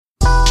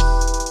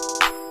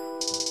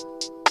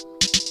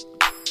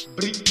Hey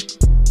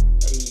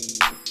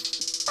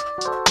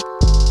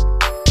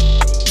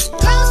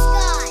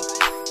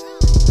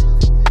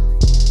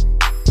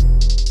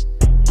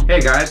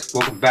guys,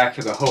 welcome back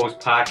to the Host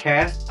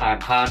Podcast. I'm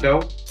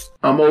Hondo.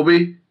 I'm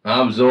Obi.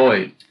 I'm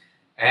Zoid.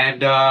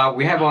 And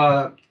we have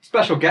a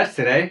special guest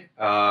today.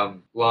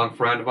 Long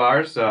friend of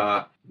ours.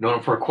 Known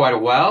him for quite a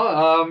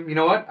while. You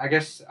know what? I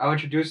guess I'll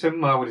introduce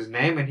him with his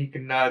name and he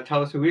can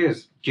tell us who he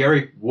is.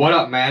 Jerry, what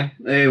up, man?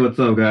 Hey, what's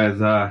up, guys?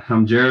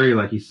 I'm Jerry,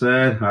 like he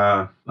said.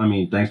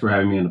 Thanks for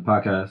having me on the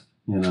podcast,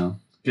 you know.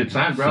 Good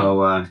time, bro.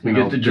 So, we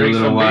get to drink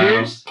some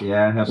beers.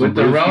 Yeah, have some with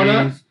the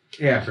Rona.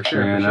 Yeah, for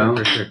sure.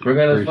 For sure. We're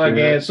gonna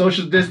fucking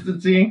social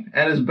distancing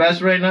at its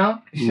best right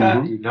now.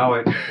 Mm-hmm. You know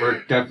it. We're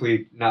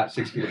definitely not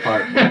 6 feet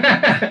apart.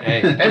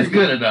 Hey, it's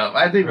good enough.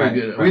 I think we're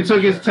good. We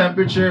took his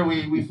temperature.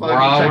 We fucking We're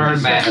all checked wearing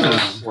his masks.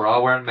 symptoms. We're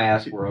all wearing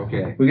masks. We're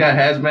okay. We got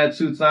hazmat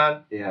suits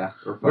on. Yeah,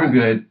 we're fine. We're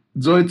good.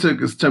 Zoe took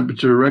his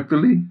temperature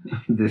rectally,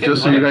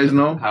 just so you guys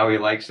know. How he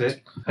likes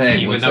it. Hey,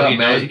 Even what's though up, he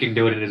knows man? he can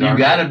do it in his You arm.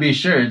 gotta be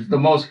sure. It's the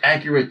most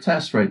accurate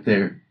test right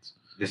there.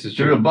 This is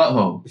Through true. the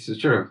butthole. This is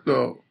true.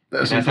 So And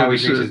that's that's how he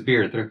drinks his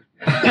beer through.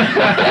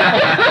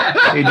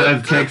 He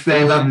does text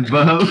stains off his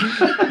butthole.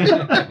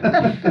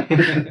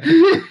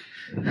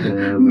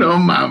 No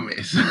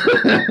mames.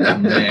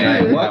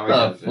 Man, what How he the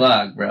does it.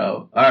 fuck,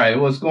 bro? All right,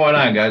 what's going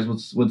on, guys?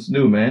 What's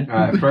new, man? All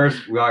right,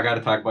 first, we all got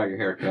to talk about your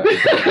haircut. Hey,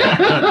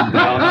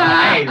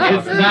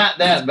 it's not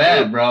that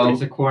bad, bro.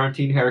 It's a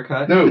quarantine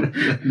haircut. Dude,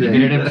 He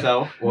did it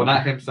himself. Well,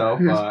 not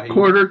himself. He,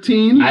 Quarter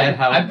teen. I had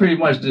help. I pretty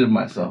much did it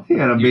myself. He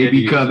had a You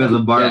baby did cub use as a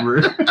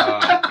barber. Man.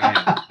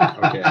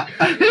 Okay.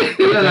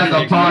 He had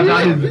like a paw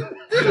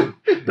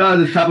that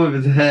was the top of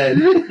his head.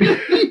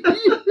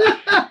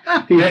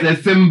 He said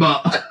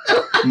Simba.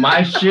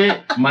 My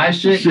shit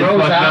Shit grows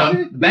fucked out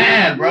up.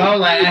 bad, bro.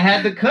 Like I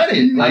had to cut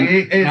it. Like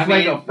it's I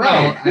like mean, a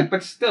fro.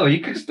 but still, you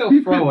can still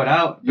throw it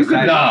out. You could-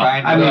 besides no,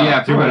 trying to I mean,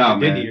 yeah, throw it out,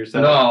 you did man. to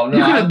yourself. No,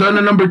 You could have done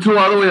the number 2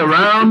 all the way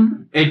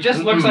around. It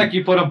just looks like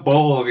you put a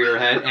bowl over your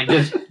head and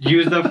just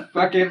use the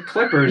fucking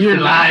clippers. You're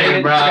to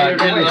lying, bro.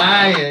 straight You're away.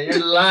 lying.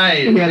 You're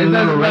lying. He had a It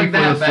little doesn't rake look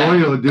full that of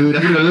bad. soil, dude.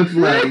 That's what it looks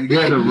like. You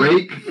got a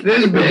rake.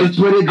 This Just bitch.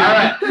 put it down. All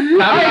right,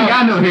 I ain't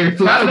got no hair,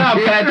 so I Calm don't down,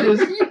 care. Patches.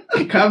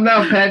 Calm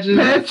down, Patches.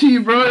 Patchy,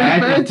 bro.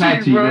 Patchy,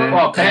 Patchy, bro. man.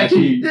 Oh,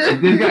 Patchy.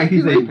 This guy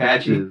keeps saying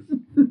patches.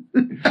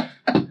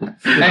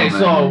 Hey,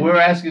 so we were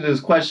asking this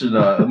question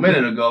a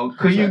minute ago.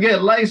 Could you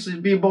get lice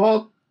and be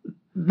bald?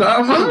 Nah,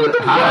 what the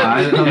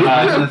I fuck? don't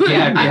know.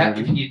 Yeah,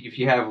 if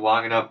you have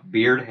long enough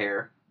beard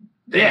hair,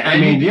 Yeah, I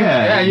mean,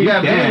 yeah, you you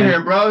got beard can.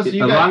 hair, bro. So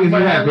you As got, long as you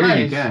might have hair,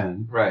 you lice.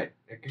 can. right?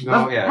 It can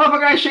go, yeah.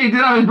 Motherfucker, I shaved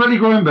it out. It's barely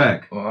growing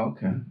back. Oh,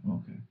 okay.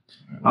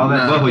 All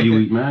that Nah. bubble you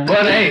eat, man.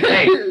 But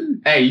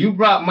hey, you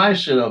brought my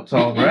shit up,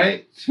 Tone,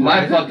 right?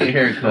 My fucking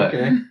haircut.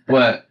 Okay.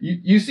 But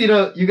you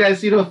guys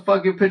see the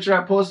fucking picture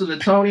I posted of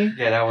Tony?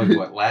 Yeah, that was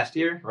what, last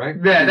year, right?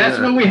 Yeah, that's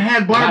when we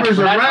had barbers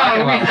We're not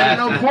talking around. We about had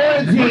no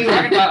last year. We're quarantine.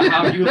 talking about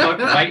how you look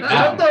right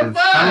now. What the Some of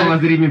fuck?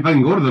 us didn't even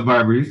fucking go to the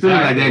barber. You still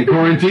like that in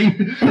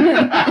quarantine.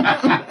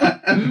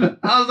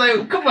 I was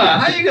like, come on,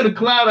 how you gonna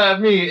clown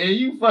on me and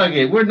you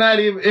fucking? We're not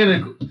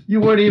even you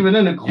weren't even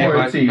in a Yeah, but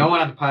quarantine. no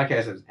one on the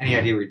podcast has any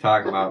idea what you're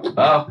talking about.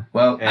 Oh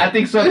well, Yeah. I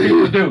think some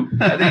people do.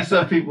 I think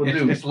some people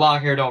do. It's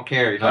long hair don't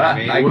care, you know what I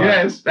mean? I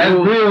guess that's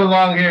Well, real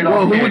long hair. Well,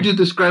 Don't who care. would you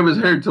describe his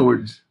hair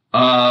towards?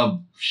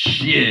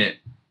 Shit,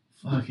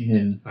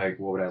 fucking Like,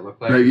 what would I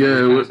look like? Like, yeah, What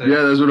are you trying to say?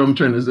 yeah, that's what I'm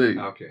trying to say.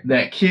 Okay.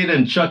 that kid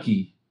and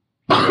Chucky.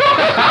 The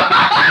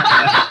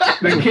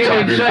kid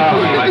and Oh, I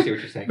Chucky. see what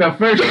you're saying. The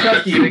first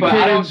Chucky, the kid But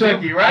I don't and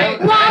Chucky, think- right?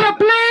 Wanna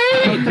play?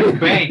 It's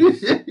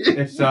bangs.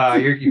 It's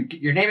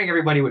you're naming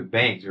everybody with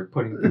bangs. You're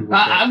putting.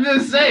 I'm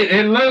just saying,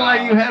 it looked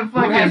like you had Who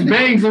has- fucking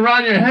bangs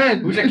around your head.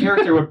 Who's a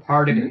character with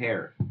parted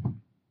hair?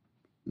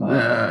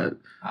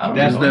 I don't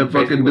That's Is know. that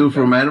fucking dude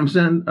from Adam's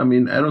Family?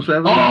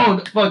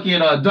 Oh, fucking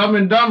Dumb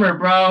and Dumber,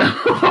 bro.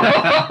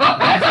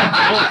 That's a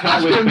full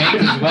cut with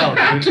bangs as well,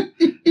 dude.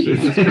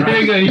 Jesus Christ.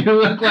 Nigga, you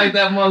look like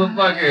that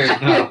motherfucker.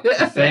 No, it's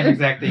the same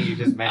exact thing you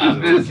just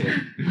mentioned. I'm as a kid.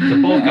 It's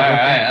a full cut.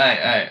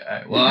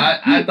 Alright. Well,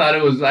 I thought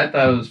it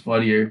was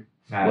funnier.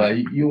 Nah. Well,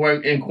 you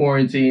weren't in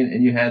quarantine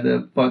and you had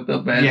the fucked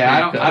up ass. Yeah,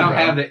 haircut, I don't bro.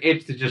 have the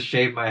itch to just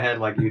shave my head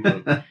like you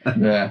do.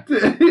 Yeah,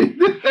 Dude,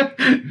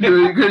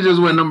 you could have just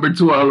went number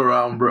 2 all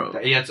around, bro.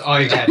 Yeah, it's all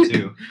you had to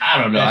do. I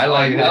don't know. That's I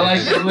like all you had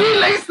to do. He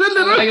likes the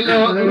little, Like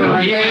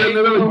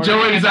little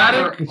Joe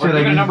Exotic. We're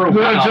giving a number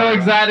little one. Joe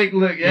Exotic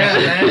look. Yeah,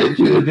 man.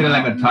 She just did it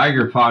like a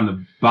tiger paw on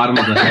the bottom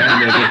of the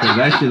head, because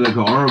that shit look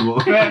horrible.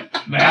 I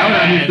would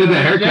have just did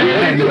the haircut.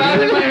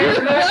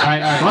 All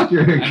right. Fuck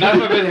your haircut.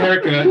 Enough of his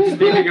haircut.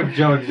 Speaking of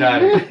Joe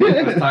Exotic,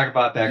 let's talk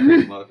about that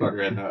crazy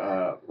motherfucker and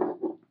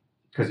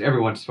because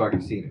everyone's fucking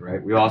seen it, right?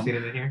 We all seen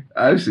it in here.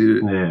 I've seen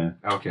it. Yeah.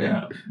 Okay.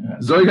 Yeah.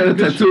 Zoe got a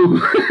tattoo.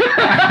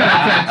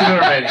 Tattoo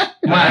already.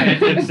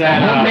 It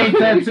said Homemade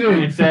tattoo.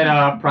 It said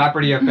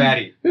property of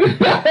Fatty Oh,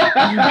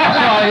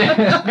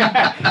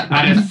 yeah.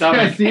 on his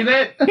stomach. See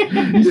that?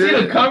 You see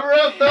the cover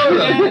up though?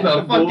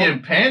 The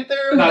fucking panther?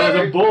 or That whatever?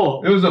 was a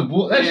bull. It was a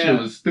bull. That Yeah. shit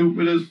was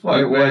stupid as fuck,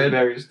 It was man.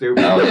 very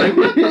stupid. I was like,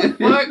 what the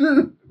fuck?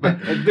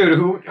 Dude,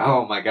 who?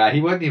 Oh my God,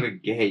 he wasn't even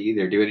gay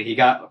either, dude. He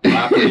got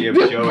property of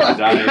Joe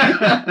Exotic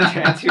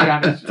tattooed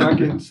on his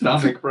fucking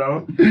stomach,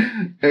 bro.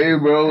 Hey,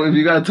 bro, if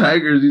you got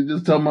tigers, you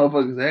just tell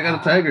motherfuckers, hey, I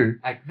got a tiger.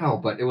 I know,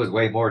 but it was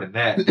way more than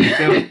that.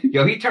 Still,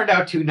 yo, he turned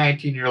out 2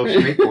 19-year-old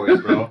straight boys,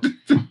 bro.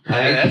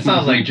 Hey, that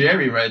sounds like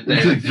Jerry right there.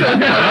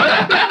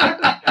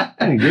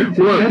 Hey, good.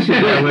 Look, That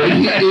shit that way.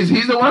 is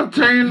he the one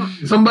turning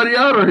somebody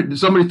out, or did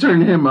somebody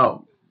turn him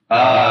out?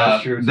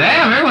 That's true.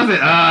 Damn, it wasn't.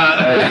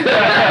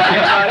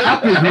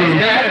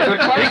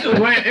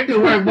 It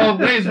could work both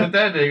ways with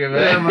that nigga,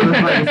 Yeah, man.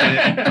 motherfucker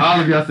said. All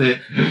of y'all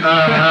said.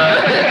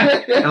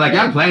 And like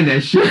I'm playing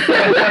that shit.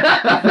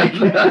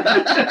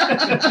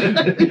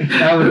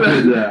 That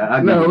was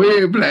good. No, we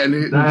ain't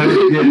planning it. That was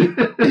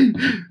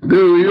good.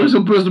 Dude, you were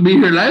supposed to be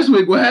here last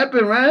week. What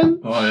happened, man?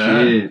 Oh,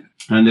 yeah. Shit.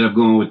 I ended up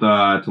going with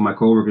to my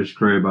coworker's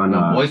crib on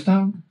Boys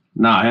Town?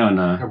 nah, hell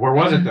no. Where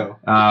was it though?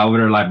 Over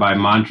there like by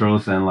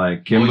Montrose and like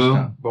Boys Kimbo.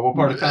 Town. But what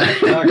part of town? Is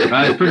Chicago?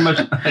 It's pretty much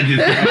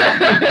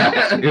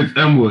it's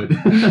Elmwood.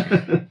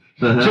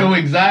 Joe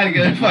Exotic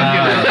and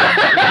fucking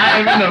not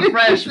even the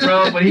fresh,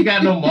 bro, but he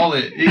got no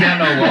mullet. He got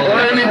no Or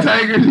mullet. any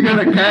tigers, you got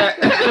a cat.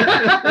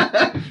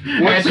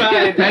 What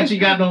side? Patchy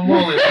got no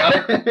mullet,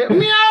 bro.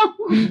 Meow.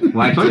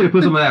 Well, I told you to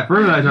put some of that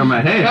fertilizer on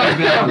my head. I've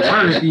been out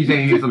to work. You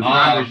saying you need some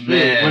stronger shit?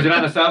 man. Was it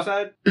on the south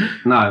side? No,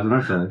 it's on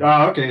our side.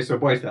 Oh, okay, so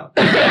Boys Town.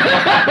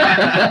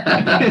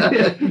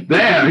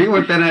 Damn, he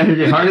worked that out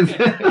here hard as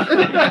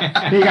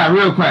he got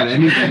real quiet. Let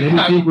me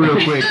think real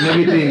quick. Let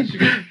me think.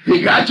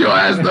 He got your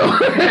ass, though.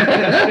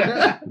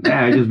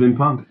 Damn, I just been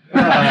punked.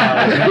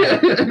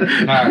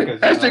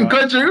 That's in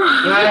country.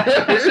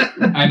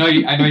 I know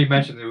you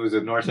mentioned it was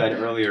the north side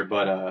earlier,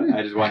 but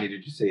I just wanted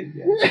you to say it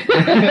again.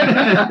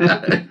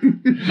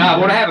 Nah,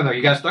 what happened though?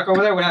 You got stuck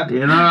over there? What happened?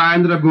 You know, I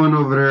ended up going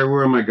over there.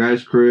 We're in my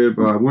guy's crib.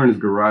 We're in his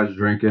garage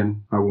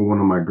drinking. I with one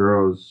of my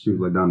girls. She was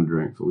like down to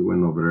drink, so we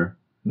went over there.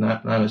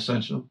 Not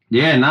essential.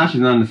 Yeah, now she's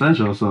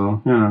non-essential,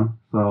 so you know,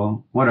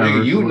 so whatever.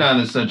 Nigga, you So- not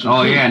essential.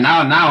 Oh too. yeah,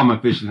 now I'm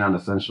officially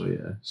non-essential. Yeah.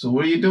 So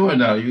what are you doing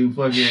now? You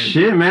fucking.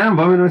 Shit, man, I'm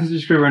bumming on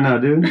his crib right now,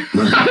 dude.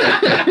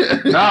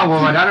 No,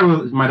 well, my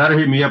daughter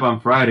hit me up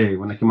on Friday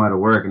when I came out of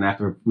work, and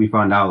after we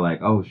found out,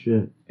 like, oh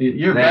shit,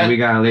 You're that bad, we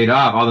got laid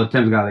off. All the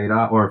temps got laid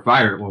off or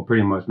fired. Well,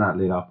 pretty much not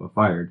laid off, but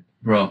fired.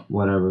 bro.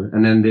 Whatever.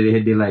 And then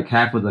they like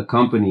half of the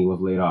company was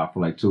laid off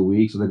for like 2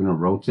 weeks, so they're gonna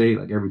rotate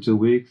like every 2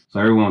 weeks. So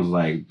everyone's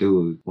like,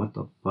 dude, what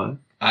the fuck?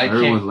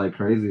 Everyone's like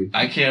crazy.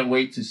 I can't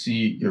wait to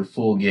see your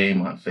full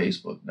game on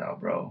Facebook now,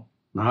 bro.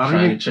 No, I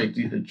Trying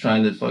don't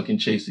trying to fucking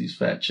chase these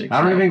fat chicks.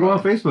 even now, go bro.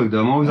 on Facebook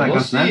though. I'm always like We'll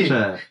on see.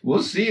 Snapchat.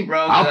 We'll see, bro.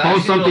 I'll I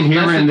post see something those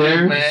here and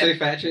messages, there. You say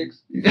fat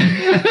chicks?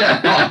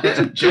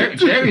 man.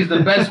 Jerry's the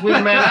best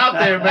wingman out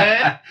there,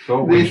 man. But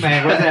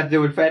wingman, what does that have to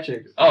do with fat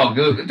chicks? Oh,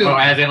 good. Dude, Oh,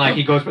 as in like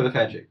he goes for the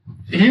fat chick.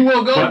 he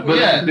will go. But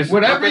yeah, this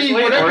whatever you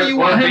purposely or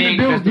want him being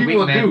to just do, the he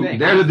will wingman do. thing?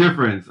 There's a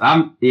difference.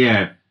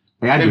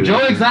 Hey, I do If Joe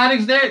that.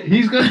 Exotic's there,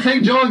 he's gonna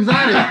take Joe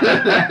Exotic.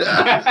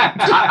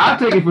 I'll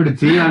take it for the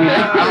team. I mean,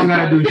 I don't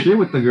gotta do shit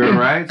with the girl,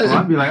 right? So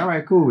I'll be like, all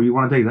right, cool. You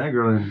want to take that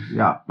girl? And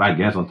yeah, I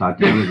guess I'll talk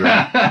to the other girl.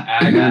 I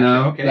You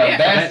know? Okay, yeah,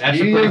 that's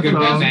a he pretty is good the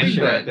best wingman shit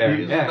wingman. right there.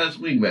 He's Yeah. the best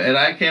wingman, and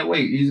I can't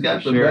wait. He's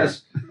got For the sure.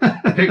 best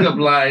pickup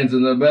lines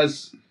and the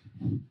best.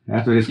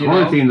 After this You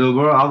quarantine, though,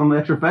 bro, all them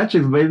extra fat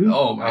chicks, baby.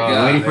 Oh my Oh,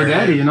 god, Waiting for there it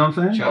daddy, is. you know what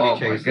I'm saying? Chubby Oh my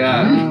chase.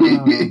 god.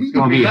 It's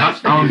gonna be, I'm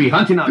gonna be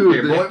hunting out Dude,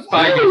 there, boy. It's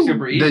probably gonna be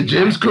super easy. The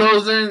gym's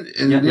closing,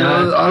 and Yeah. you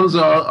know,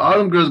 all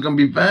them girls gonna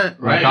be fat.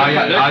 Like Right. all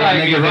y'all They're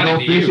probably niggas that running go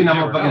to fishing, you, I'm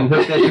never gonna fucking know.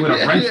 hook that shit with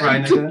a french fry,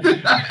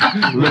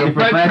 nigga. Looking for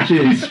fat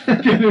chicks.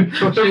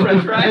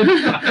 French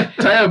fries.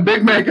 Tie a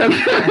Big Mac up.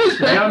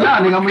 Hell no,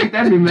 nigga, I'm gonna eat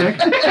that Big Mac.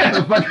 What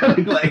the fuck I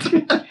look like?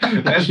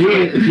 She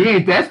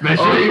ain't that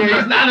special. Oh,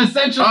 he's not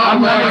essential. Oh,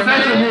 I'm man. not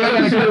essential, nigga. I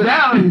gotta cut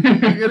down.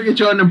 You gotta get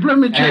your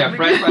unemployment Hey, a check.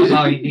 French fries is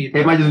all you need.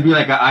 It might just be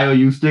like an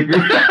IOU sticker.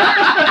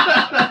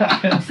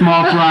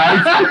 Small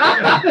fries.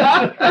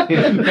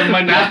 The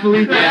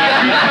Monopoly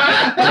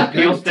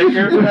peel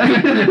sticker.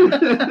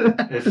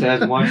 It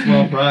says one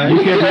small fry. You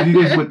can't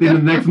do this within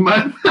the next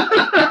month.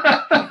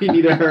 You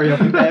need to hurry up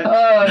with that.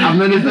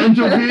 I'm an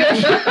essential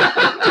bitch.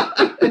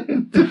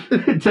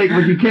 Take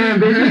what you can,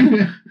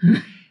 baby.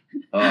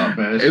 Oh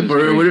man, it's Hey, just for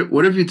real, crazy.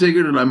 what if you take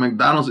her to like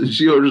McDonald's and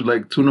she orders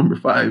like 2 number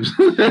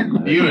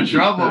 5s? You in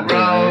trouble, bro.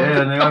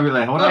 Yeah, they're gonna be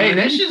like, hold on. Hey,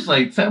 that shit's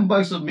like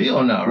 $10 a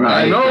meal now,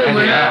 right? I know, Yeah,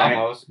 man. yeah,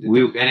 almost.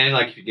 We- And then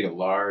like if you get a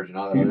large and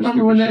all that You other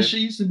remember when stupid that shit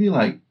used to be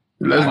like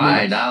Less than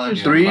 $5?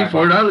 Yeah. $3,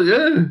 $4,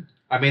 yeah.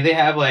 I mean, they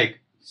have like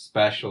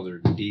specials or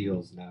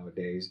deals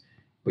nowadays,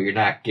 but you're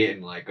not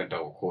getting like a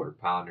double quarter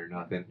pound or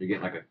nothing. You're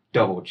getting like a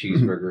double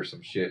cheeseburger or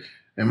some shit,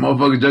 And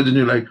motherfuckers judging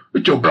you like,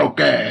 with your broke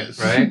ass.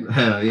 right?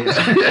 Hell yeah.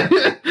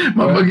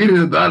 Motherfucker getting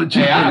 $1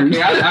 Hey, I've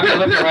cheeseburgers. been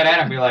looking right at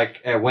him, be like,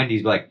 at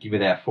Wendy's, like, give me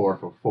that 4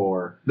 for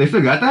 $4. They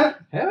still got that?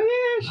 Hell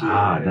yeah, shit.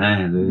 Ah,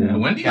 damn, dude. Yeah,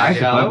 Wendy's Yeah, I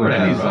get all over that,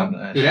 Wendy's bro. on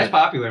that Dude, that's shit.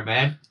 popular,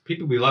 man.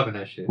 People be loving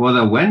that shit. Well,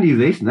 the Wendy's,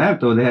 they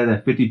snapped, though. They had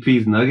that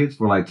 50-piece nuggets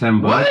for like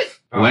 $10. What?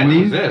 Oh, Wendy's?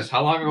 when was this?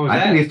 How long ago was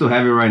that? I think they still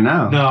have it right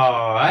now. No,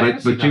 I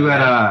didn't see but you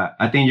gotta.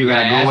 I think you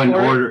gotta go and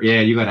order.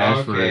 Yeah, you gotta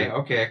ask for it.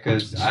 Okay,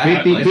 because 50,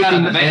 it's not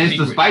on the and menu it's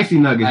the secret. spicy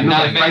nuggets. You know,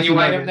 not the a spicy menu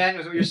item. nuggets. Then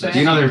is what you're saying?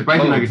 You know, their spicy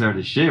Code. nuggets are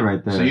the shit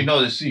right there. So you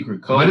know the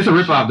secret code. But it's a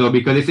ripoff though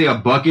because they say a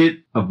bucket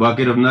of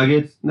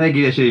nuggets. They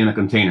get that shit in a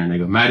container.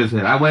 Nigga, mad as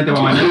hell. I went there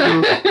with my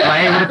nigga. Like,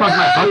 hey, where the fuck's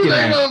my bucket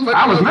at?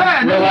 I was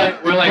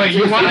mad. We're like, wait,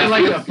 you wanted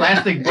like a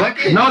plastic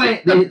bucket? No,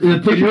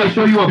 the picture will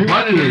show you a You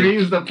wanted to bucket.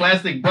 use the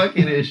plastic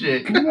bucket and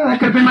shit. That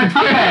could have been my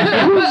top hat.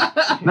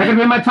 That could have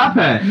been my top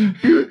hat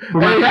for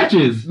my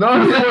patches.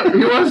 No,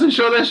 he wants to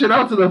show that shit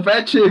out to the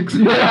fat chicks.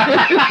 Let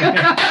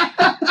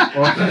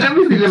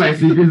me see my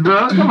secrets,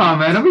 bro. Come on,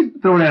 man. Don't be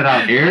throwing that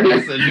out here.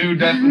 That's a new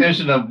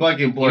definition of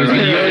bucket boy. Using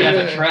Right you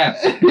there. as a trap.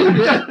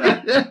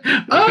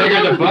 The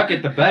bigger the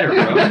bucket, the better,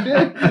 bro.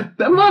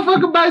 That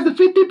motherfucker buys the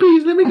 50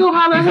 piece. Let me go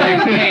holler He's at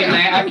like, him. hey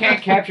man, I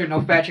can't capture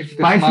no fat chicks with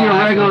a Spicy small or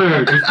ass.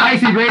 regular?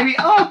 Spicy, baby.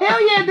 Oh,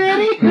 hell yeah,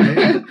 daddy.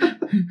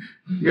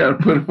 You gotta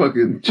put a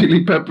fucking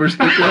chili pepper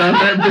sticker on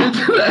that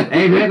bitch.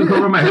 Hey, man, go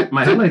over my head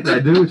like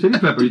that, dude. Chili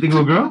pepper. You think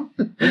it'll grow?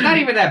 It's not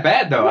even that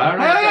bad though. I don't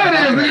know. Hell yeah, it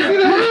is.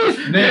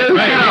 You see that? Yeah, Got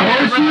right. a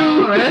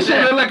horseshoe. That shit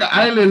look like an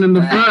island in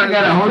the front.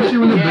 Got a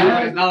horseshoe in the Yeah,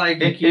 back. it's not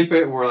like you keep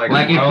it where like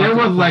Like, if there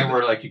was, like-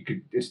 where like you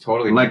could, it's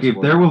totally Like if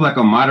fixable. there was like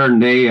a modern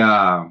day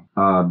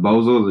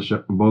Bozo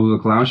the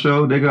clown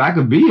show, nigga, I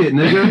could be it,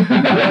 nigga. Look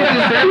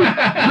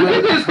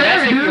at this hair,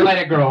 That's if you dude. let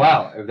it grow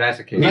out. If that's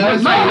the case. No,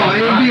 No,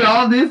 it would be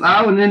all this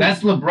out and then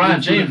That's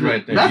LeBron James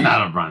right there. That's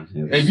not LeBron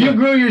James. If you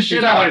grew your You're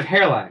shit talking about out, his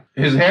hairline.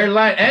 his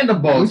hairline and the we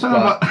bald talking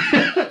spot.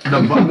 about the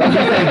bone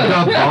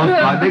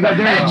spot. Nigga,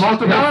 there's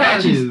multiple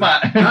patchy patches. spot.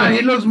 Nah,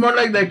 he looks more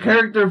like that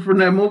character from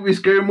that movie,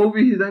 Scary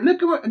Movie. He's like,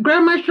 look at my,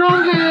 grab my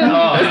strong hand.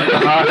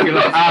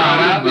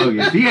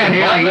 He had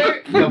hair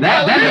like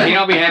that. He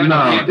don't be having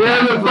No. no. Yeah,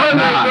 it looks like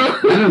Nah,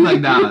 it looks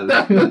like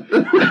Dallas. It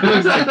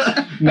looks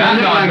like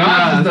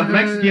Nas is the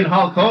Mexican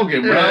Hulk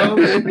Hogan, bro.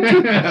 Is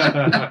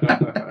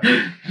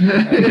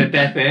it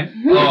that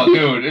thin? Oh,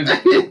 dude. It's,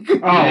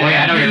 Oh wait,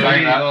 I know what you're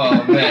talking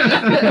about. Oh, man. I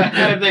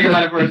had to think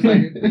about it for a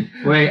second.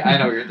 Wait, I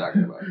know what you're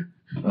talking about. You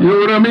know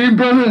what I mean,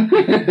 brother?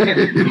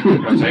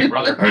 Hey,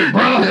 brother. Hey,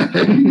 brother.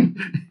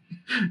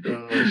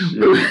 Oh,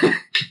 shit.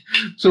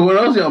 So what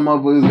else y'all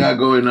motherfuckers got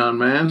going on,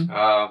 man?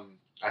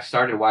 I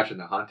started watching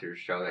the Hunters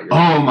show that you're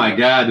Oh my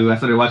god, dude! I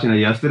started watching it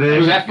yesterday.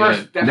 Was that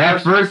first?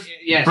 That first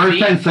yeah,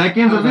 10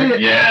 seconds of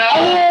it. Yeah.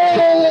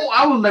 Oh,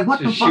 I was like, what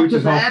the Just fuck shoots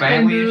just his whole happened,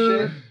 family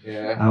dude? and shit.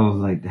 Yeah. I was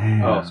like,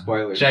 damn. Oh,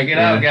 spoilers. Check it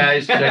out,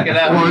 guys. Check it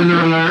out. Spoiler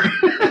alert.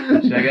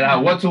 Check it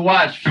out. What to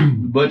watch,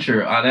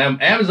 Butcher, on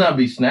Amazon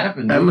be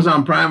snapping. Dude.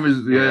 Amazon Prime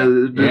is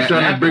they're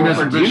trying to bring us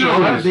a good You know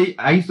what? show.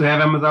 I used to have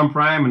Amazon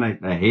Prime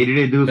and I hated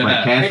it, dude. So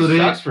I canceled It it.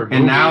 sucks for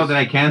And now movies. that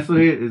I canceled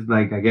it, it's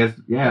like I guess I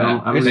don't.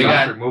 I It's really,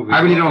 not for movies.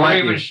 I really don't Or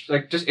like even it.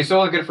 like just it's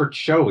only good for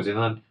shows and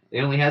on. It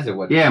only has it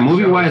what? Yeah, two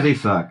movie shows. wise they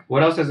suck.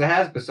 What else does it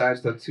have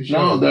besides the two shows?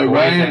 No, the Boys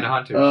Ryan, and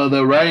Hunters.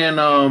 the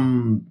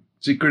Ryan,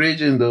 secret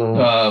agent,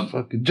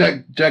 fucking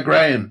Jack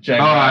Ryan.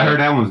 Check Oh, it out. I heard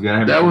that one's good. I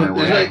haven't That seen one,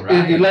 that it's one. like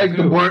Ryan. if you like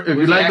the Who? born, if you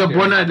Who's like the the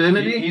Born actor?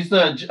 Identity. He's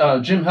the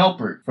Jim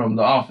Halpert from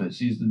The Office.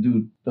 He's the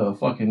dude, the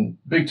fucking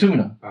Big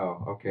Tuna.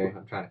 Oh, okay.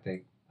 I'm trying to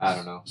think. I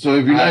don't know. So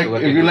if you I have like to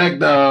look if you into like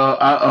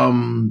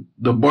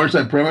the Born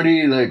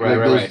Primary, like Right,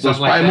 those right. those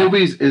Something like spy that.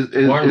 movies is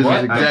Born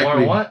what? exactly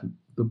Born what?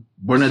 the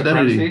Born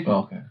Identity. Supremacy? Oh,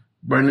 okay.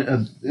 Born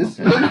it's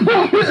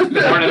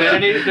Born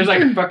Identity? There's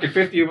like fucking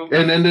 50 of them.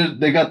 And then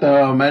they got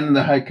the Man in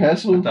the High I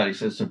Castle. thought he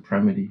said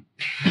Supremacy.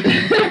 He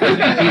did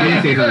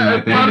say something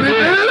like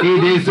that. He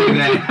did say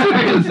that.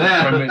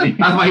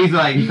 That's why he's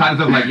like, he caught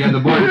himself like, yeah, the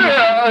boy.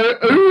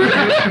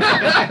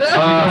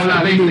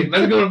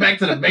 Let's go back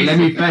to the basics. Let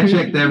me fact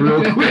check that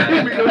real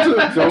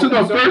quick. to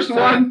the first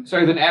one.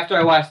 Sorry, then after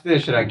I watch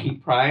this, should I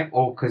keep Prime?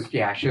 Oh, because,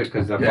 yeah, I should,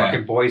 because the Yeah.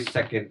 fucking Boys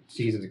second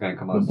season's going to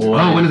come out. The Boys.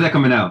 Oh, when is that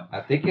coming out?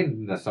 I think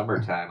in the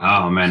summertime.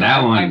 Oh, man, So that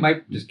I one.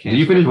 might just Did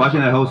you finish watching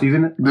that whole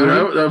season? Dude,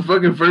 that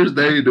fucking first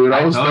day, dude,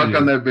 I was I told stuck you.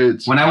 on that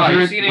bitch. When I Oh, you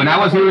was seen hearing, it when I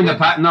was before hearing you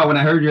did? when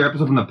I heard your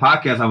episode from the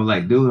podcast, I was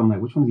like, dude, I'm like,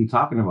 which one is he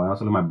talking about? I was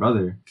telling my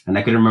brother, and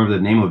I couldn't remember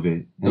the name of it,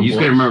 and The you just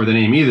couldn't Boys. remember the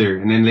name either.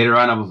 And then later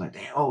on, I was like,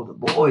 damn, oh, the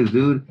boys,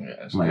 dude. Yeah,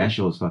 that's I'm like, good. that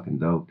show was fucking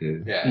dope,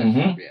 dude. Yeah,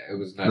 Mhm. yeah, it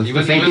was It's nuts.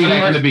 the same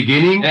thing from the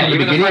beginning. Yeah, From the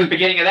even the beginning, first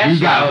beginning of that you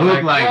show, got I was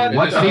hooked like,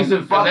 what the the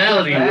season fuck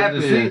finale. just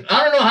with the happened?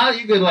 I don't know how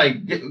you could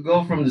like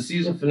go from the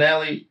season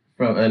finale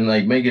and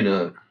like make it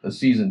a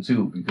season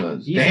 2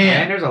 because Jeez,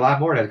 man, there's a lot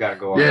more that's got to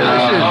go on. Yeah,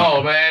 that shit-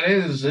 Oh man,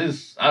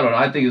 it's I don't know.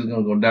 I think it's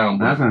gonna go down,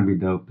 but That's gonna be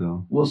dope,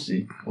 though. we'll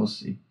see. We'll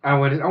see. I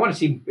want to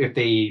see if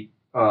they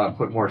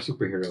put more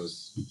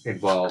superheroes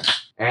involved.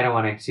 And I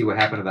want to see what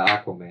happened to the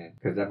Aquaman,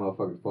 because that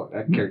motherfucker,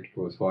 that character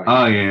was funny.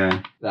 Oh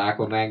yeah. The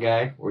Aquaman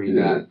guy, where he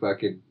Yeah. got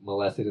fucking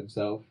molested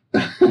himself.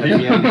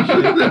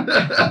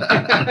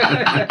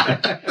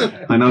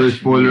 Another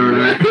spoiler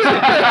alert. He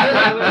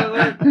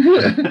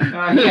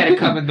had it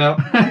coming though.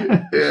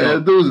 Yeah,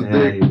 dude was a Yeah,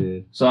 dick. he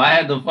did. So I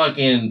had to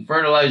fucking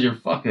fertilize your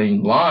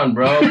fucking lawn,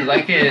 bro. Because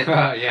I can't.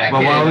 Yeah.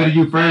 But why would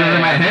you fertilize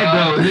my head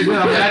though?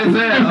 Nigga, I'm mad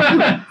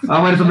as hell.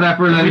 I wanted some of that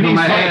fertilizer in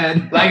my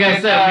head. Like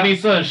I said, we need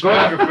something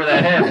stronger for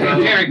that head, bro.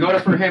 Hey, Jerry, go to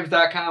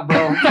forhims.com,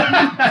 bro.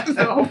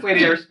 So hopefully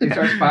they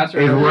start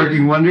sponsoring. It's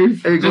working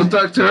wonders. Hey, go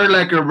talk to her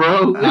like her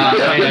bro. Those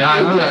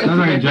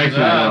are injections.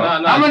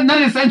 I'm a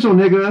non-essential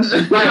nigga.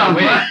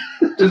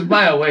 Just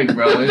buy a wig,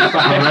 bro. A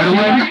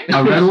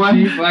red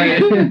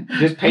one?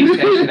 Just paste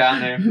that shit on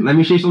there. Let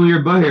me shave some of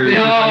your butt hair.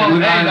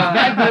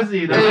 That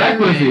pussy. That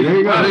pussy. There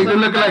you go. They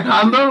look like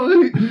Hondo.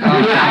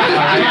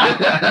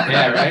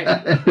 Yeah,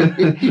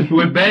 right?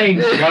 With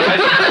bangs.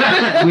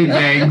 With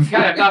bangs. He's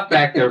got enough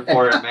back there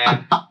for it,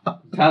 man. I'm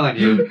telling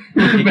you.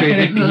 He'd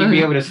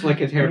be able to slick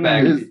his hair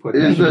back if he put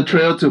It's that. the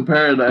trail to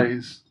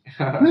paradise.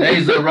 Hey,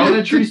 is the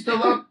Rona tree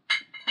still up?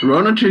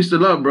 Rona tree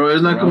still up, bro.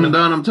 It's not coming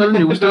down. I'm telling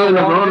you, we're still in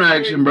the Rona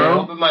action,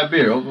 bro. Open my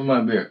beer.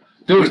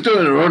 We're still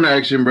in the Rona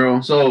action,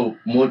 bro. So,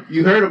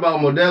 you heard about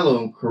Modelo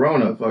and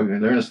Corona, fucking.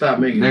 They're gonna stop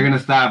making They're it. gonna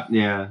stop,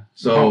 yeah.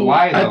 So,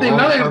 why? I think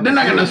they're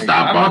not gonna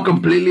stop all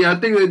completely. I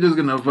think they're just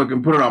gonna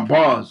fucking put it on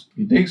pause.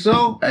 You think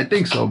so? I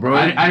think so, bro.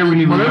 I didn't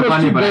really look Modelo's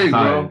on it, too but I big,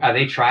 saw bro. it. Are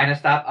they trying to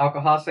stop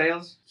alcohol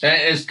sales?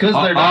 It's because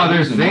they're not they're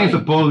losing saying money.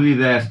 supposedly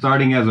that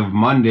starting as of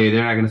Monday,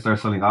 they're not gonna start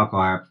selling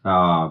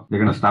alcohol. They're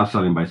gonna stop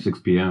selling by 6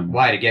 p.m.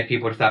 Why? To get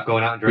people to stop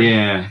going out and drinking?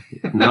 Yeah.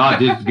 No,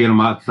 just get them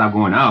out to stop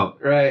going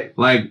out. Right.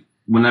 Like,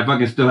 when I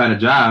fucking still had a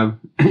job,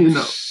 you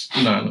know.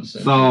 No.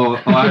 So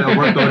I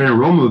worked over there in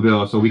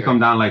Romoville, so we come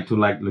down like to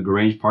like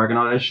LaGrange Park and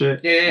all that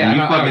shit. Yeah. And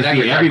you I know fucking exactly see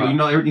what you're everybody. talking You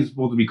know everything's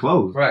supposed to be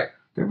closed. Right.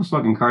 There was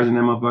fucking cars in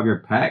that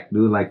motherfucker packed,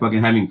 dude. Like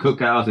fucking having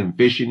cookouts and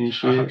fishing and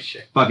shit. Oh,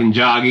 shit. Fucking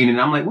jogging,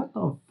 and I'm like, what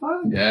the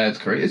fuck? Yeah, it's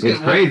crazy. It's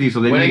crazy.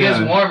 So when it gets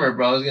warmer,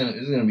 bro,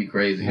 it's gonna be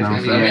crazy. You know what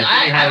I'm I mean, saying?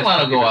 I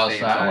want to go Fucking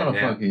stay outside. I want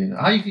to inside,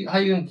 fucking. How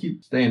you gonna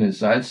keep staying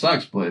inside? It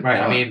sucks, but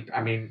Right.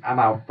 I mean, I'm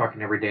out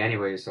fucking every day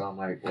anyway, so I'm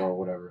like, well,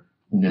 whatever.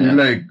 You're Yeah.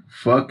 like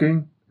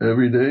fucking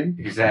every day.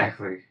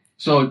 Exactly.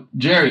 So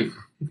Jerry,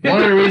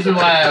 one of the reasons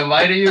why I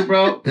invited you,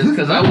 bro, is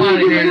because I want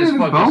to hear this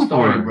fucking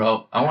story,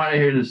 bro. I want to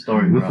hear this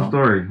story, bro. What's the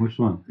story? Which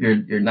one?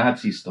 Your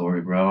Nazi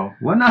story, bro.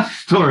 What Nazi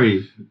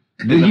story?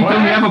 Did you tell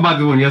me about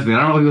this one yesterday? I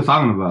don't know what he was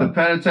talking The about.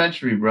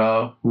 penitentiary,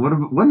 bro.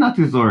 What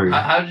Nazi story?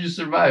 How did you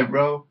survive,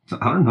 bro?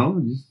 I don't know.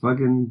 Just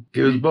fucking.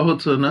 Give his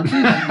butthole to a Nazi.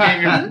 You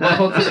gave your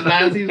butthole to the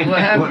Nazis. What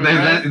happened?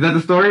 Is that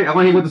the story? I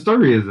want to hear what the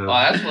story is, though. Oh,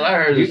 that's what I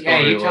heard. The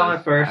story You tell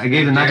was. it first. I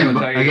gave the Nazis.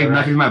 I gave the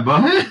Nazis my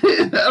butt.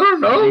 I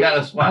don't know. You got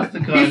a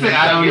swastika. He said,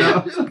 I don't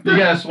know. You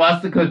got a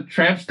swastika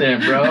tramp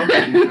stamp, bro.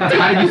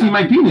 How did you see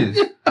my penis?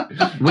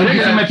 When did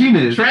you see my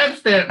penis? Tramp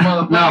stamp,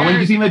 motherfucker. No, when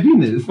did you see my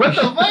penis? What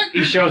the fuck?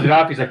 He shows it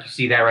off. He's like, you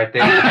see that right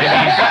there?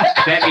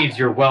 That means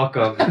you're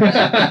welcome.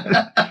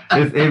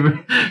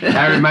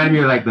 That reminded me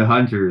of like the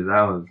Hunters.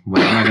 I'm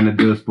not gonna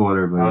do a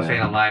spoiler, but I was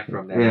saying a line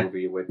from that Yeah.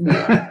 movie with what's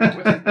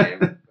his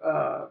name?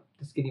 The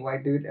skinny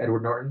white dude,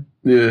 Edward Norton.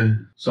 Yeah.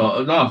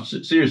 So no,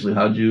 seriously,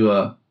 how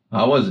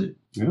was it?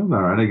 It was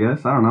alright, I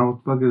guess. I don't know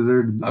what the fuck is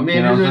there. I mean,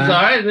 you know it's what I'm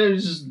saying? alright.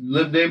 It's just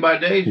live day by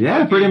day.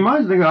 Yeah, pretty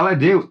much. Nigga, all I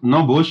did,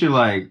 no bullshit.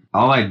 Like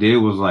all I did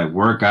was like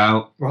work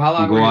out. Well, how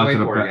long Go were you out away to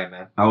the for pra- again,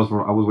 man? I was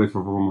away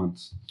for 4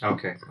 months.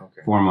 Okay.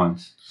 4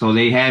 months. So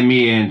they had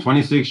me in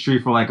 26th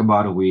Street for like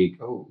about a week.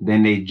 Oh.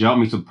 Then they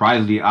jumped me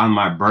surprisingly on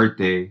my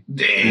birthday.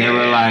 Damn. And they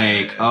were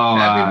like, "Oh,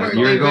 Happy birthday,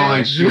 you're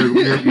going,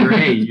 bitch.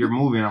 hey, you're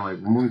moving." I'm like,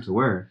 "Moving to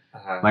where?"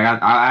 Uh-huh. Like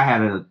I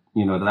had a,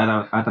 you know,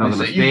 I thought I was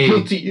gonna stay. I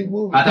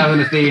thought I was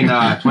gonna stay in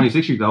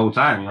 26th Street the whole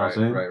time. You know what I'm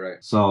saying? Right.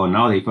 So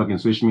now they fucking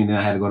switched me. Then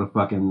I had to go to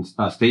fucking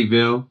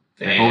Stateville,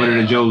 Damn. over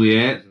to the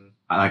Joliet.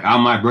 Like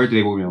on my birthday,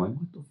 they woke me. I'm like,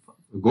 what the fuck?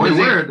 Going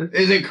where?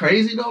 Is it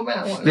crazy though,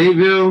 man?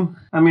 Stateville.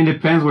 I mean,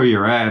 depends where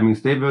you're at. I mean,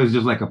 Stateville is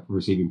just like a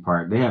receiving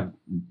part. They have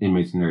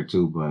inmates in there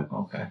too, but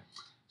Okay.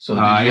 So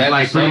did you it's have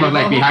like to pretty say much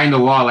like about behind the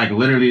wall, like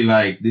literally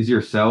like this is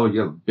your cell. You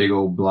have a big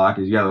old block.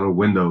 You got a little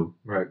window,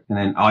 Right. and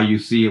then all you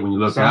see it when you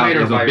look So out later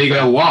is a by big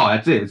yourself? old wall.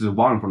 That's it. It's a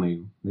wall in front of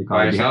you. They call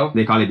By it. yourself?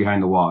 They call it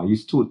behind the wall. You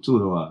two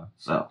to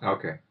cell.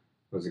 Okay.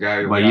 Was the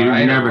guy? But you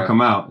never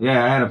come out.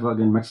 Yeah, I had a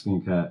fucking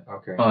Mexican cat.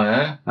 Okay. Oh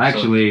yeah.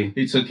 Actually, So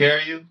he took care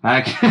of you.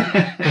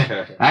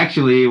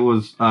 actually, it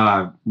was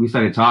we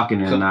started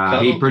talking,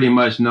 and he pretty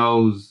much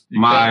knows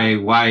my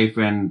wife,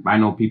 and I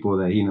know people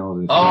that he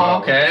knows. Oh,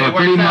 okay. So It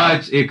pretty worked out.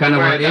 much it kind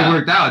of It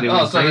worked out. It Oh,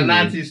 was so the crazy.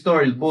 Nazi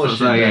story is bullshit.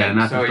 So, yeah, then.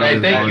 Nazi So, story Hey,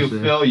 is thank you,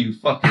 bullshit. Phil. You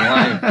fucking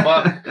lying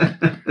fuck,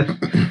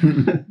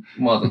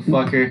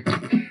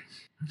 motherfucker.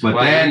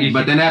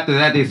 But then after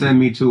that, they sent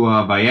me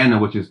to Vienna,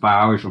 which is 5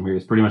 hours from here.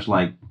 It's pretty much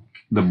like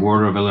the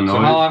border of Illinois. So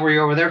how long were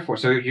you over there for?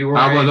 So you were.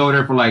 I was over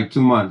there for like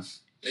 2 months.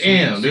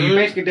 Damn, So dude. you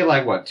basically did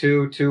like what,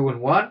 two,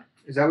 and one?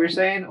 Is that what you're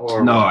saying?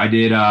 Or No, I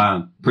did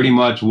pretty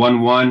much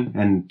 1, 1,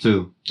 and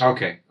 2.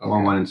 Okay.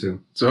 1, 1, and 2.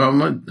 So how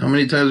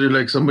many times you're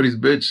like somebody's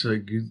bitch?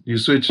 Like you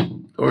switch,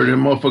 or the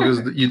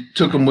motherfuckers you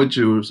took them with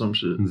you or some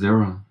shit?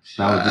 0.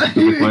 That was just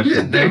the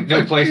question.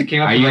 The place that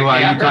came up. Are you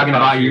talking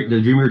about the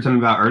dream you were talking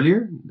about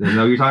earlier? Is that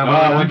what you're talking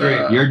about? What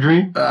dream? Your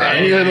dream?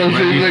 When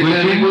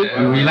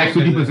you like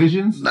switching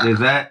positions? Nah. Is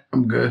that?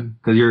 I'm good.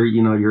 Because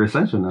you're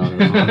essential now.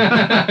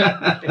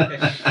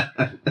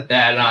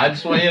 Yeah, no, I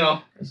just want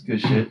that's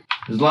good shit.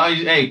 As long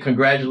as hey,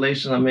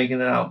 congratulations on making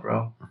it out,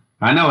 bro.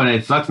 I know, and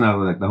it sucks now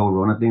with like the whole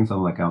Rona thing. So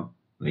I'm like,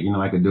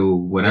 I could do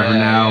whatever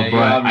now,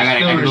 but I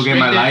gotta go get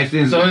my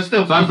license. So it's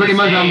still. So I'm pretty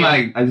much, I'm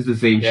like, I just the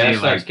same shit.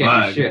 It's like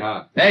fuck. shit,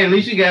 huh? Hey, at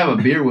least you can have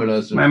a beer with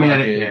us. I mean,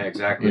 Yeah,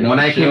 exactly. When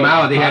I came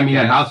out, they had me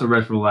in house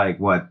arrest for like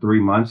 3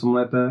 months, something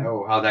like that.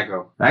 Oh, how'd that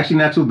go? Actually,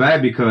 not too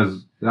bad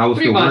because I was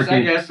 3 still months,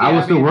 working. I guess. I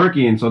was still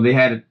working, so they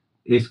had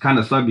it's kind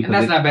of sucked because And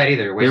that's not bad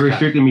either. they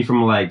restricted me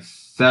from like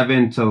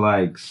 7 to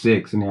like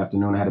 6 in the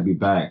afternoon. I had to be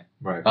back.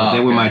 Right. But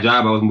then with my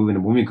job, I was moving to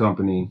a moving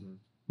company.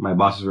 My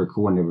bosses were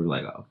cool and they were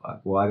like, oh, fuck.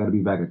 Well, I got to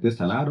be back at this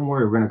time. Don't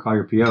worry. We're going to call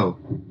your PO.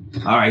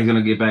 All right. He's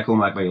going to get back home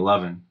like by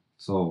 11.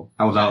 So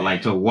I was out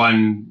like till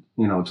 1,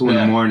 2 in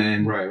the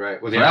morning. Right.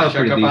 Was So they that was check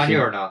pretty up on decent. you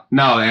or not?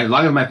 No, as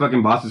long as my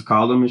fucking bosses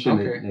called them and shit,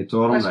 Okay. they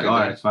told them, That's like, good, oh,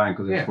 then. that's fine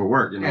because it's for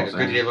work, Yeah, it's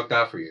good they looked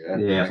out for you.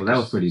 Yeah, so that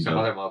was pretty Some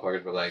dope. other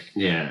motherfuckers were like,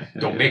 Yeah.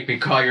 don't make me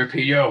call your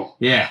PO.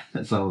 Yeah.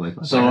 So, like,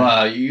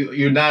 So,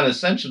 you're not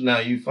essential now.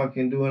 You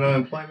fucking doing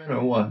unemployment or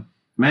what?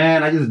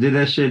 man, I just did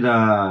that shit.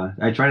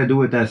 I tried to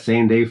do it that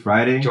same day,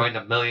 Friday. Join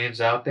the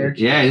millions out there.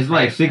 Yeah, it's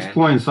like 6 man.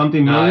 point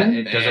something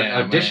million. There's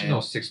an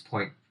additional 6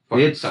 point.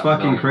 It's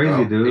fucking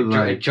crazy, dude.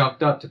 It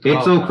jumped up to 12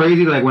 It's so now.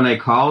 crazy, like when I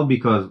called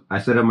because I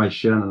set up my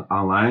shit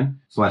online.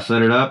 So I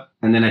set it up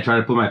and then I tried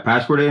to put my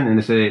password in and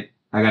it said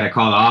I gotta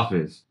call the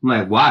office. I'm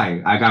like,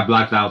 why? I got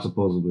blocked out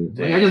supposedly.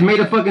 Like, I just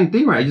made a fucking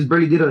thing right. I just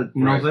barely did you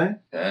know what I'm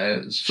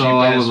saying? So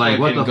I was like,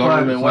 what the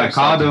fuck? So I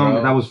called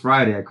them. That was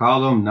Friday. I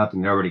called them.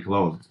 Nothing. They're already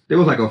closed. There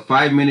was like a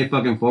 5-minute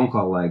fucking phone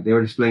call. Like they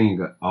were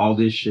explaining all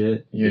this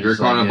shit. You're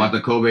calling about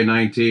the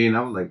COVID-19. I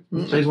was like,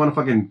 I just want to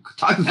fucking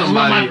talk to somebody.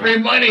 I want my free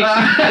money.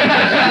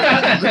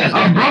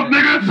 I'm broke,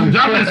 nigga. I'm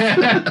jobless.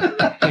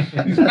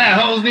 These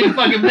fat hoes need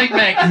fucking Big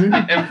Macs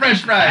and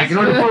French fries. I can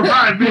order 4 or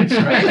 5,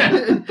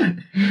 bitch.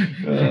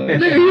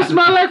 Nigga, you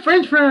smell like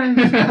French fries.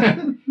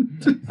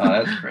 Oh,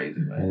 that's crazy,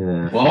 man.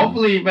 Yeah. Well,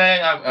 hopefully,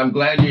 man, I'm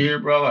glad you're here,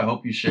 bro. I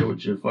hope you share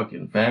with your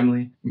fucking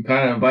family. We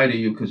kind of invited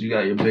you because you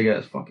got your big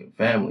ass fucking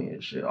family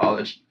and shit. All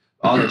the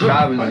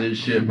Chavez and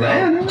shit, bro.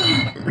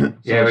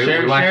 Yeah,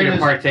 we want you to this.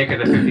 partake of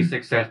the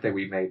 56 cents that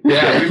we made.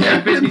 Yeah, we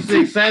made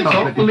 56 cents.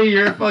 Hopefully,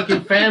 your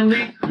fucking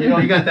family,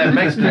 you got that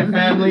Mexican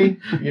family,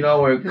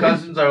 where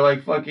cousins are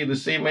like fucking the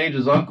same age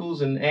as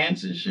uncles and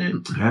aunts and shit.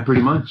 Yeah,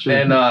 pretty much.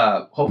 And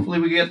hopefully,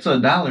 we get to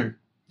 $1.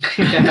 That's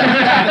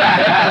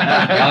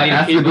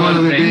the goal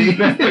of the day.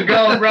 That's the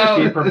goal, bro.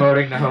 Keep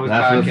promoting the host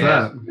That's what's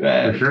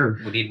podcast. up. For sure.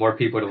 We need more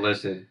people to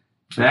listen.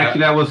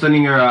 Actually, I was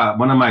sending her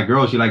one of my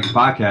girls. She likes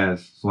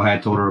podcasts, so I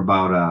had told her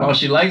about. Oh,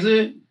 she likes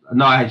it.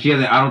 No, she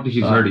hasn't. I don't think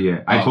she's heard it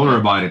yet. I told her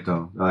about it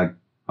though, like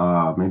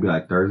maybe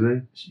like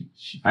Thursday.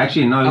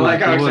 Actually, no, it was, like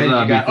how it was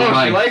excited you got. before Oh, she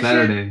like likes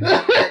Saturday.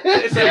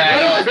 It's like,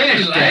 well,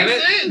 finished, damn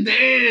it.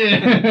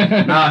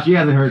 Damn. No, she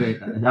hasn't heard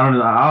it. I don't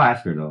know. I'll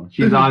ask her though.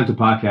 She's all into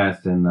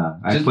podcasts, and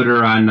I put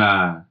her on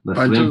the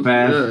Slim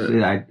Fast.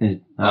 Yeah.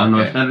 I don't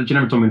know. She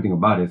never told me anything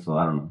about it, so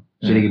I don't know.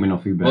 She didn't give me no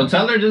feedback. Well,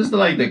 tell her just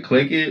to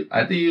click it.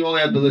 I think you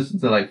only have to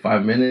listen to like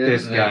 5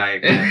 minutes. This guy,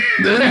 man.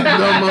 This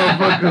dumb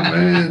motherfucker,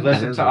 man.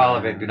 Listen to all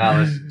of it. Do not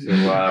listen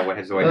to what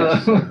his Zoid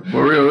has to say.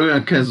 For real, we're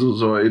gonna cancel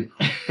Zoid.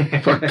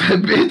 Fuck that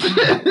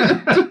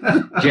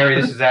bitch. Jerry,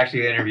 this is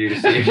actually an interview to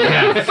see if you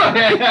have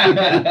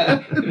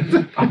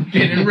I'm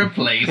getting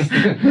replaced.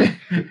 Put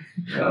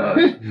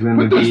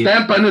the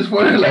stamp on his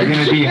forehead like It's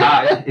gonna be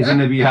hot. It's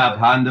gonna be hot.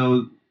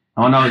 Hondo.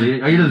 Oh no,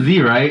 you're the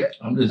Z, right?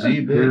 I'm the Z,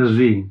 You're bitch. the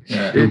Z.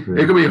 Yeah. It could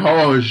be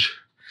Hoj.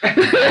 No,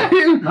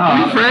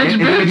 French, it's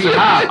gonna be bitch.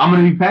 hot. I'm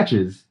gonna be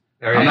Patches.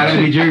 I'm not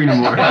gonna be Jerry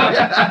anymore. It's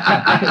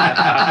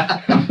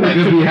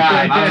gonna be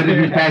hot. I'm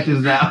gonna be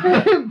Patches now.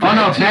 Oh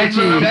no, Patches.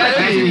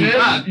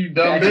 Fuck. You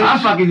dumb bitch. I'm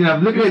fucking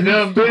up. Look at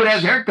this stupid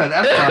ass haircut.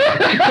 That's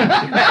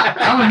why.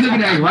 I was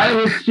looking at why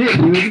this shit,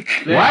 dude.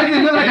 Why does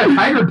it look like a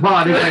tiger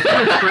paw? It's like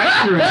so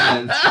scratched your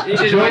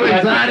ass. Joe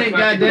Exotic,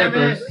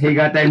 goddammit. He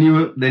got the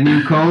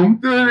new comb.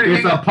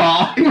 It's a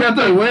paw. He got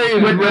the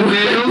wave With the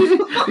nails.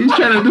 He's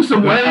trying to do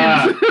some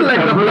waves. like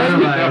a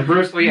the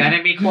Bruce Lee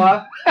enemy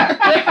claw.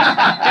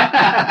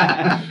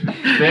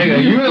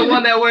 Nigga, you're the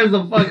one that wears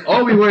the fuck.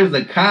 Obi wears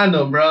the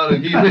condom, bro. Where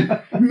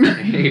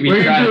you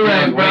do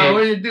rag, bro?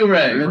 Where you do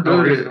rag?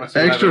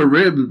 Extra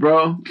ribs,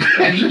 bro.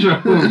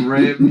 Extra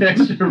rib.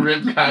 Extra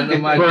rib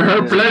condom. For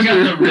her pleasure.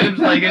 You got the ribs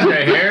like in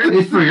her hair.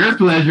 It's for your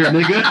pleasure,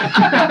 nigga.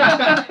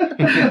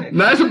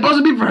 No, it's supposed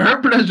to be for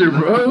her pleasure,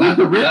 bro. Not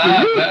the rib for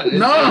you.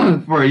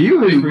 No, For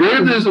you. It's for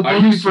ribs you. is Are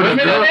supposed to you be for the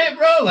swimming girl. in it,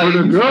 bro? For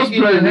the you girl's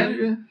fucking pleasure.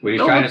 head? What you're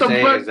No, trying what to the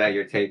say fuck? is that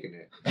you're taking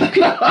it.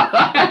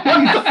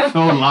 So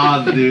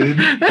lost, dude.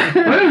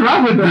 What is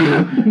wrong with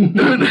you?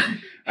 Dude,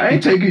 I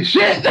ain't taking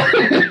shit.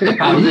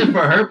 How is it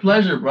for her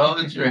pleasure, bro?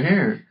 It's your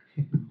hair.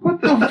 What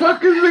the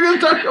fuck is nigga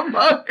talking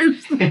about?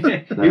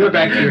 You went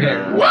back to your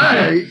hair.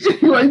 Why?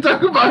 Why you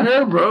talking about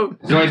hair, bro?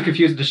 He's always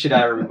confusing the shit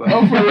out of everybody.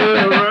 Oh, for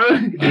real, bro.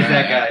 He's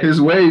that guy. His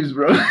waves,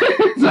 bro.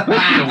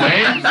 The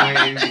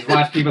waves? He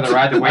wants people to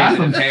ride the waves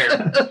in his hair.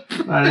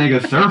 That nigga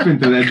surfing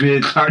through that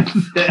bitch hard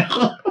as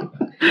hell.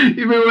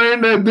 You been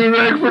wearing that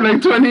do-rag for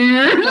like 20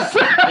 years?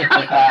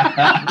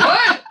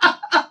 What?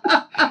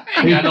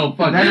 Ain't got no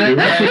fucking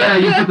That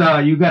shit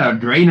that you got a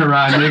drainer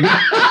on, nigga.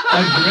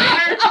 A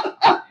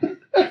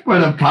drainer? For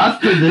the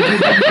pasta, nigga.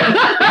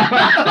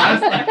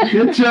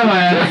 Get your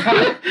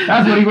ass.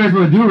 That's what he wears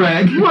for a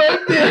do-rag.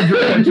 What?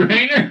 A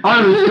drainer?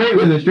 Oh,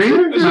 the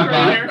strainer? The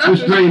strainer. The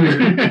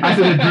strainer. I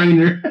said a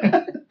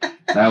drainer.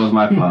 That was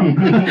my fault.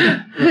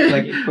 Looks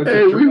like he puts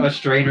a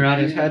strainer on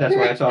his head. That's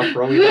why it's all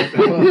frozy like that.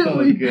 Oh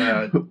my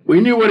god. We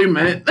knew what he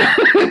meant. I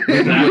think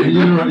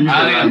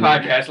the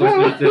podcast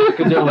listeners did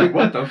because they're like,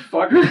 "What the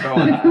fuck is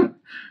going on?"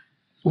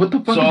 What the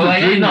fuck So is a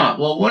like, drainer? no.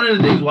 Well, one of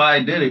the things why I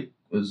did it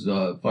was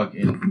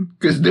fucking.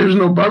 Because there's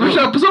no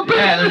barbershop or something?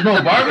 Yeah, there's no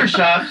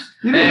barbershops.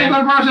 You didn't go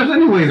to barbershops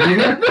anyways,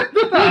 nigga. Get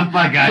the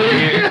fuck out of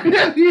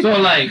here. So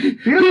like, You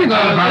didn't go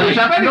to the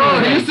barbershop No, he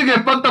anyways. used to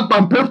get fucked up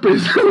on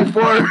purpose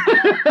before.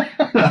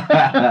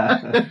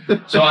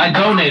 so I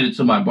donated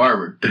to my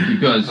barber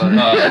because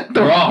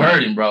we're all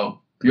hurting, bro.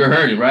 You're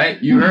hurting,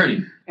 right? You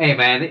hurting. Hey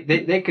man,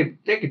 they could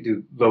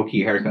do low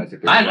key haircuts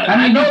if they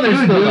I know they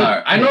still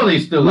are. I know they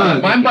still are.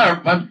 Look, My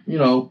barber, you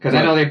know, because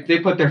I know they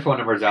put their phone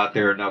numbers out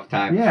there enough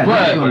times. Yeah,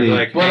 But- definitely.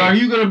 Like, But hey, are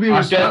you gonna be I'm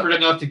responsible? desperate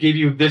enough to give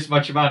you this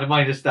much amount of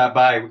money to stop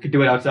by. We could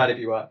do it outside if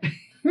you want.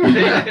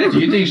 Do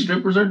you think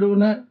strippers are doing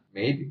that?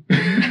 Maybe. You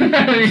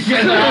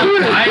guys are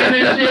all lying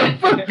and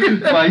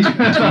shit. Like,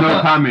 No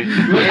comment.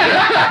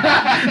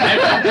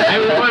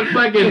 Everyone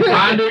fucking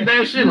pondered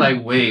that shit.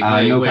 Like, wait,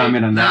 No wait.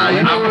 comment on Nah, that.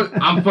 you know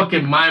what? I'm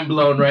fucking mind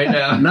blown right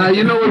now. Nah,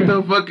 you know what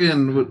the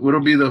fucking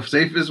what'll be the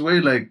safest way?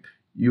 Like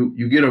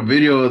you get a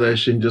video of that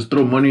shit and just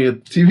throw money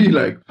at TV.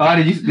 Like Oh,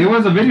 there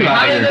was a video How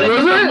out did they there. get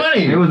Was the it?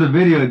 money? There was a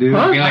video, dude. Huh?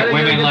 I mean, How like they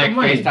women gonna get like the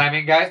money?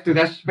 FaceTiming guys, dude.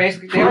 That's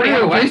basically they For already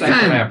have a real, website for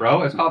FaceTime. that,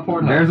 bro. It's called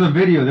Pornhub. There's a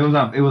video. It was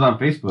on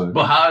Facebook.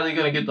 But how are they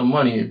gonna get the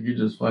money if you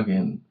just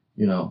fucking,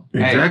 you know?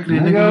 exactly,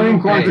 Nigga, nigga.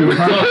 in quarantine.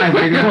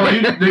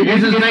 Hey. You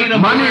just making a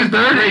Money is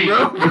dirty,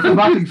 bro. It's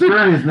about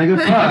experience, nigga.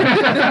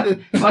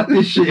 Fuck. Fuck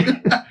this shit.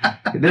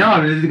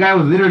 No, this guy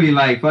was literally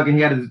like fucking.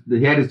 He had his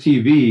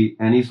TV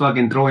and he's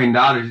fucking throwing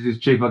dollars. This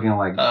chick fucking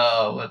like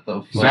Oh, what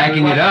the fuck?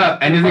 backing it up,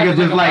 and this nigga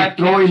just like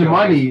throwing the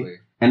money.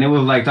 And it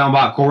was like talking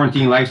about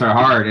quarantine lives are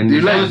hard. And Dude,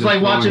 this like- guy It's was like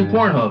just watching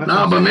throwing it. Pornhub.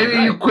 No, but maybe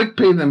you quick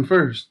pay them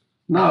first.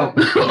 No,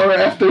 or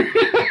after.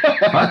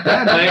 fuck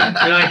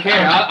that. You're like,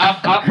 here,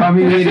 I'll Call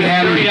me this Lady is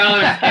Addy.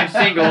 $30 in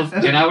singles,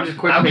 and I will just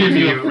quick I'll pay give to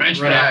you a you French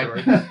right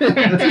fry.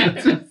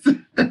 afterwards.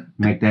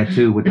 Make that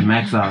too with the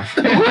mac sauce.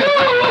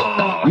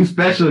 You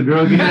special,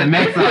 girl. Give me the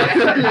mac sauce.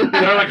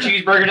 Throw a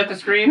cheeseburger at the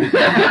screen.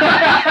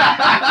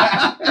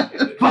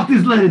 Fuck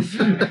this lettuce.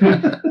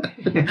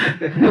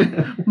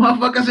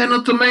 Motherfuckers had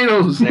no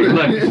tomatoes. Like,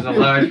 look, this is a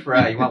large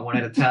fry. You want one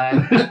at a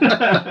time?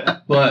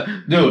 But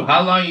dude,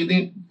 how long you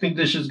think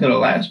this shit's gonna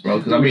last, bro?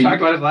 Because I We mean,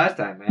 talked about it last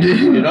time, man.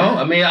 you know,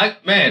 I mean, I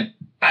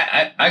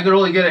could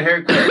only get a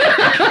haircut.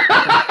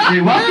 Hey,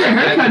 what's your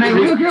haircut, nigga?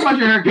 We don't care about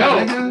your haircut,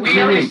 Yo, nigga. we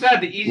already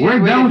said the easiest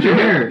We're way done to with your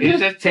do hair. it is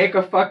just take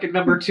a fucking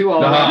number 2 all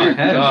No, around your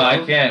head. no, bro. I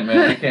can't, man.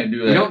 I can't do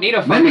that. You don't need a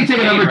Let fucking me take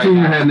a number fade 2 in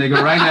your right head,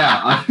 nigga, right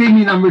now. A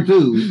steamy number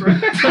 2.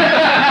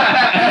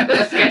 Hey,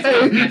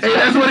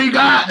 that's what he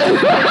got.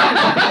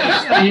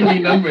 Steamy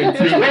number That's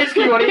 2.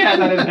 basically what he has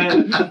on his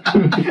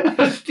head.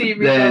 A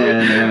steamy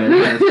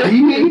number 2.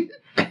 Steamy?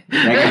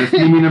 I got a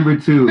steamy number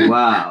 2.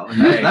 Wow.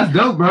 That's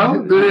dope,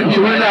 bro. Dude,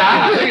 You want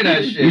that? Look at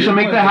that shit. You should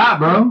make that hot,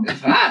 bro.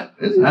 It's hot.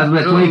 It's That's hot.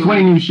 that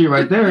 2020 new shit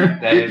right there.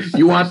 That is.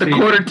 You want the steamy.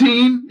 quarter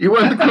teen? You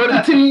want the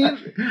quarter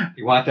teen?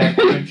 You want that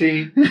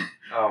quarantine?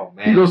 Oh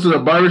He man. goes to the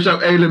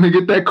barbershop. Hey, let me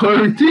get that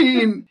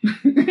quarantine.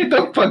 Get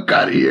the fuck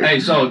out of here. Hey,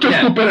 so Just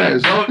yeah, stupid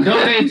ass.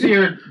 donate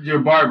to your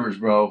barbers,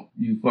 bro.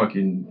 You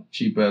fucking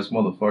cheap ass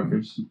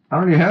motherfuckers. I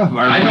already have a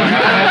barber. I know you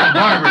have a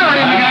barber. I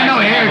don't even got no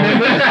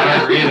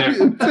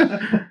hair,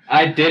 Either.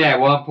 I did at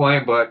one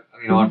point, but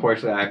you know,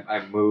 unfortunately,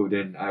 I moved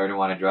and I didn't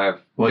want to drive.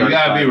 Well, you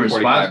gotta be 35,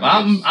 45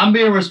 responsible. minutes. I'm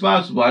being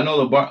responsible. I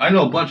know I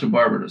know a bunch of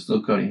barbers are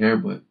still cutting hair,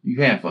 but you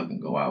can't fucking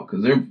go out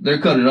because they're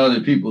cutting other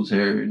people's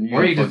hair, and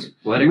Or you fucking, just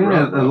let I it mean,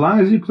 grow. as bro. long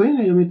as you clean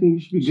it, everything you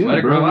should be Just good, let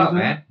it bro. grow You know out,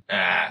 what I'm man.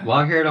 ah.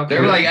 Long hair don't. They're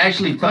care. like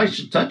actually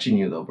touching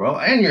you though, bro,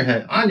 and your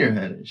head on your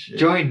head and shit.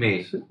 Join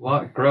me. Grow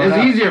it It's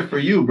out. easiir for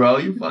you, bro.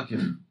 You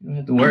don't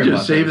have to worry Just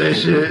about save that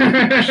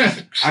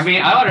shit. I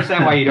mean, I don't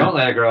understand why you don't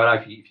let it grow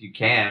out if you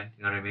can.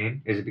 You know what I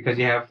mean? Is it because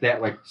you have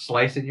that like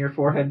slice in your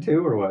forehead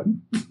too, or what?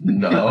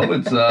 No,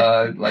 it's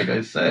like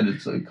I said,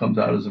 it comes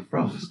out as a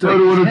fro. It's I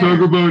don't want to talk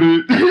about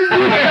it.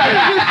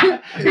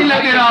 He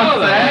looked it all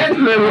sad.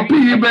 Little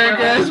piggyback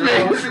ass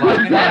face.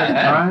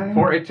 Alright.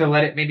 For it to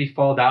let it maybe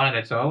fall down on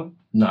its own.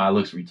 Nah, it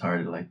looks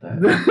retarded like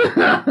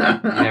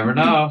that. You never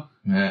know.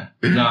 Yeah.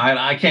 No,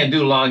 I can't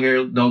do long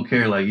hair, don't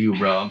care like you,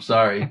 bro. I'm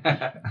sorry.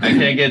 I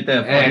can't get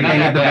that. Hey, fucking- not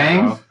can't get the that bad,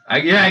 bangs? bro.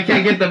 I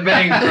can't get the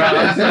bangs, bro.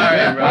 I'm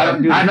sorry,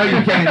 bro. I know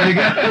you can't,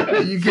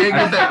 nigga. You can't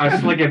get that. I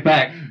slick it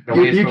back. The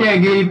way it's You supposed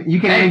can't to. get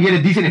even get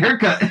a decent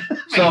haircut.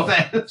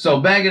 So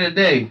back in the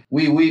day,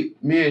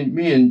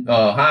 me and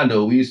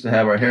Hondo, we used to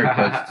have our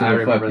haircuts to I the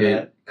remember fucking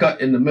that.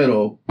 cut in the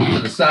middle to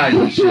the sides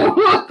and shit.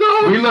 What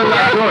the We look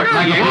like dorks.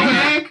 Like a What was- biggie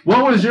bag?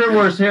 What was your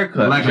worst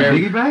haircut, Like a Jerry?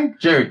 biggie bag?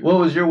 Jerry, what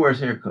was your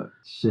worst haircut?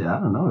 Shit, I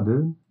don't know,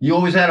 dude. You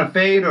always had a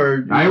fade,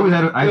 or I always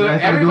had I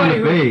started Everybody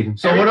doing a who- fade.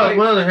 So Everybody-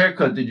 what other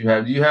haircut did you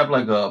have? Do you have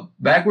like a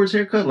backwards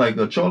haircut, like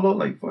a cholo,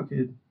 like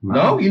fucking?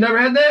 No, you never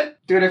had that.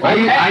 Dude, if I you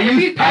used- had, I if you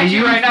used- patch I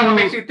you right used now, what to-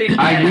 makes you think?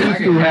 I used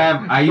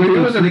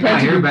to wasn't slick my hair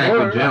patching back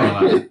before, with gel.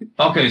 right?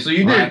 Okay, so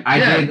you did.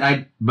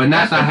 I but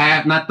not the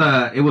half, not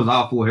the. It was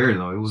all full hair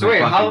though. It was So wait,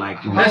 fucking how- like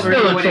how That's old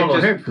still were a you when it cholo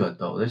just- haircut,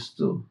 though. That's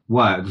still.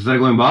 what? Instead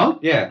of going bald?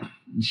 Yeah.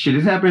 Shit,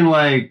 this happened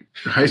like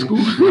High school?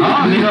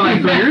 nigga,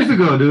 like 3 years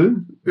ago,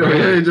 dude. Yeah,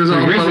 it just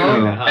all 3 years fell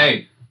ago. off.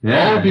 Hey,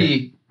 Yeah,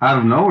 Obi out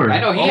of nowhere.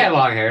 I know he had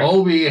long hair.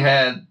 Obi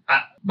had.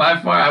 By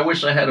far, I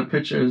wish I had a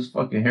picture of his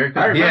fucking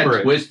haircut. I He had remember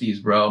it.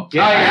 twisties, bro.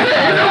 Yeah,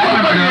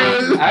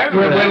 I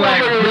remember With that.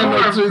 like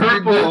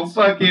purple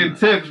fucking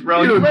tips,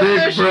 bro. You a remember dick,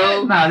 that shit?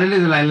 bro. Nah, they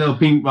look like little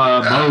pink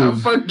bows.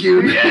 Fuck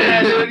you.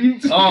 Yeah,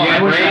 dude. Oh, Yeah,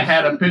 I wish I braids.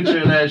 had a picture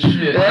of that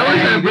shit. Yeah, I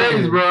always had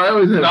braids, bro. I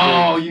always had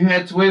No, you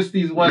had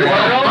twisties. What? braids.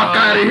 Fuck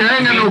out of here. I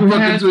ain't got no You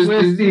fucking had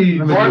twisties.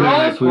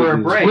 Cornrows or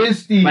braids?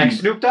 Twisties. Like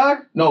Snoop Dogg?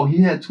 No,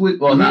 he had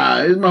Well,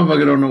 Nah, this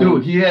motherfucker don't know.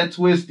 dude, he had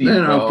twisties,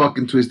 They're bro. not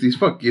fucking twisties.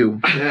 Fuck you.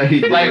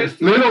 Like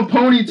little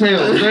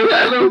ponytails. They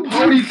had little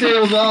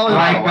ponytails all in.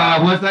 Like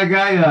what's that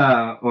guy?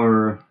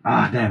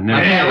 Damn, never.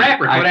 Like that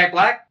rapper, Kodak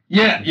Black?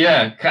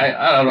 Yeah.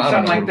 I don't know.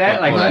 Something like that,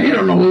 like- Nah, he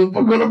don't know who the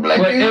fuck on the black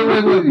But is. it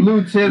was with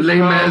blue tips. Lame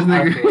bro. ass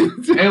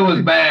nigga. It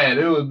was bad.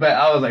 It was bad.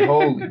 I was like,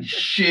 holy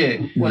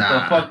shit. What the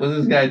Nah. fuck was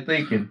this guy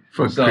thinking?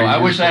 Fuck So crazy I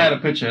wish I shit. had a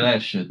picture of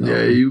that shit, though.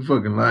 Yeah, you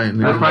fucking lying.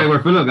 That's Nigga. probably where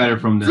Philip got it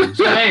from then.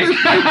 Hey,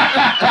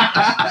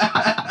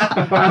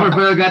 That's where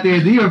Philip got the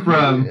idea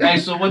from. Hey,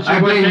 so what's I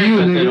your worst blame you,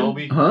 haircut then, nigga.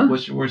 Obi? Huh?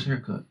 What's your worst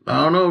haircut?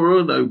 I don't know, bro.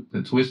 Like,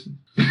 The twisted?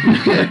 nah,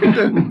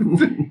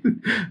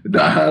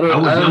 I don't. I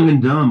was young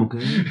and dumb, okay?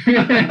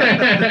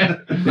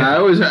 Nah, I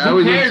was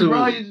Who cares, into.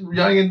 bro? You're just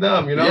young and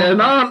dumb, you know? Yeah,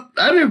 no,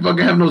 I didn't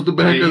fucking have no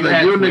stupid Hey, haircuts you like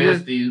had you, nigga.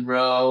 twisties,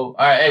 bro. All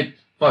right, hey,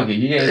 fuck it.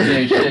 You ain't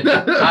saying shit.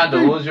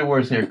 Hondo, what was your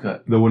worst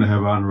haircut? The one I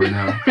have on right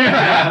now. no,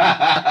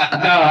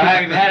 I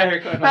haven't had a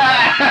haircut.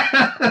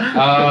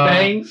 No.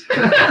 Bangs? No,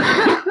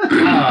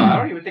 I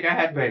don't even think I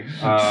had bangs.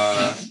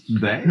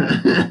 Dang.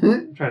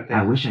 I'm trying to think.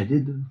 I wish I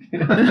did though.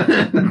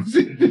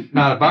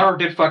 No, the barber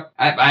did fuck.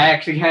 I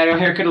actually had a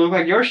haircut that looked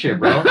like your shit,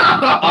 bro. Oh,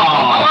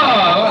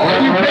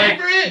 Or- you or paid like-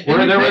 for it?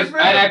 Where You there paid was, for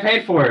it? and I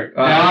paid for it.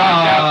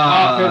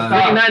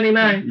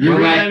 $3.99. You Where,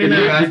 got- like, you the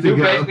got to dude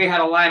go. basically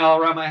had a line all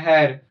around my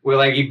head where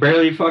like he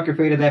barely fucking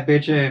faded that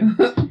bitch in,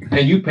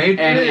 And you paid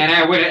for it? and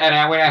I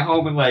went at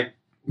home and like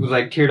was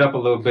like teared up a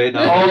little bit.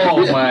 And I was Oh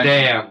like, my.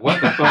 damn,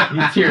 what the fuck? You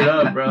teared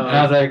up, bro. And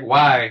I was like,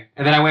 why?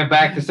 And then I went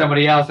back to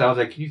somebody else. I was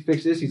like, can you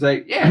fix this? He's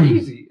like, yeah,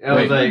 easy. And I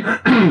was Wait.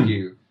 like, thank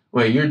you.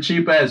 Wait, your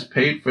cheap ass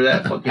paid for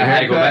that fucking I had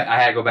to go haircut? back. I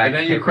had to go back. And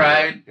then pay you for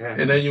cried, it. Yeah.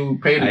 and then you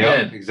paid Yep,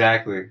 again.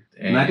 exactly.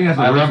 And I think that's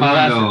the I worst learned my one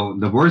lesson.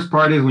 though. The worst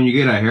part is when you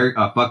get a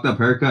fucked up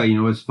haircut, you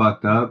know it's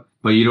fucked up,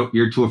 but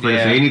you're too afraid to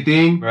Yeah. say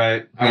anything.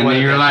 Right. And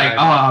then you're like, oh,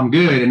 I'm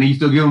good. And then you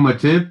still give them a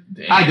tip.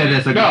 Damn. I did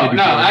that sucker No, shit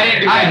no, before. I didn't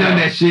do that, I done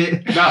no. that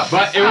shit. No,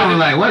 but it was I was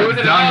like, what it a was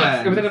in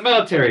dumbass. it was in the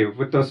military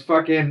with those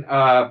fucking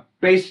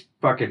base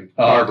fucking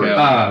Oh, barbers.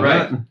 okay.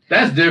 Right.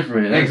 That's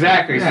different.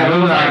 Exactly. Yeah, so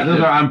it was like, those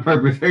are on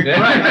purpose. Right. So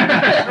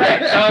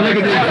Look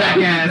at this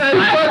jackass.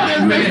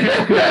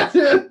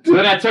 So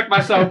then I took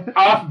myself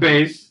off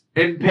base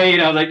and paid.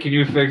 I was like, "Can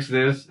you fix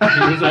this?"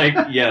 And he was like,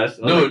 "Yes."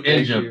 I was Dude, like,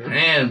 in "Thank you."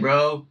 Japan,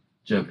 bro.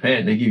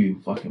 Japan, they give you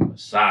a fucking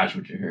massage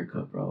with your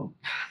haircut, bro.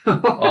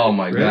 Oh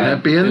my Really? god.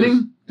 Happy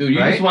ending? Dude, you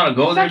Right? just want to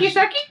go there.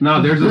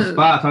 No, there's a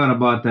spot talking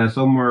about that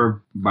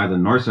somewhere by the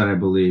north side, I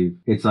believe.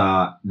 It's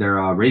they're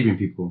Arabian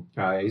people,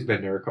 Oh, yeah, he's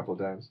been there a couple of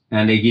times.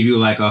 and they give you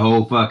like a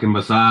whole fucking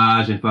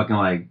massage and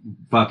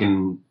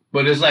fucking.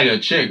 But it's like a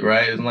chick,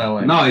 right? It's not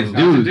like. No, it's No,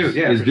 it's a dudes. dude,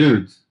 yeah, It's for sure.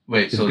 dudes.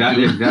 Wait, it's so got-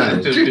 dude, it's got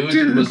it.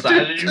 dudes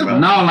massaging you, bro?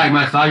 No, like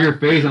massage your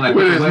face and like.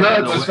 With his put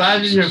nuts. the-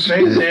 Massaging your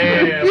face?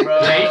 Damn, bro.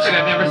 Yeah, you should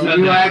have never said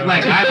You that, act bro.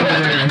 like I'm over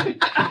there.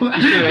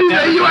 He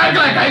said, you act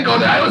like I go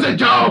there. It was a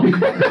joke.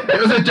 It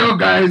was a joke,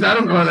 guys. I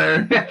don't go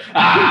there.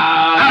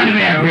 I don't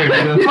even have hair.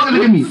 Nigga. Fucking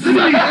look at me.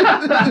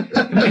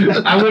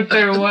 I went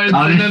there once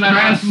All and this then I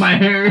stress. lost my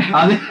hair.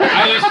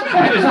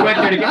 I just went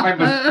there to get my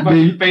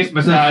fucking face The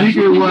massage.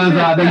 secret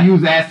was they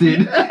use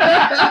acid.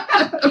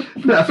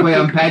 That's why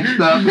I'm patched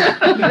up.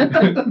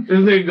 This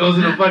nigga goes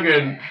to the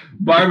fucking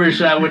barber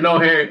shop with no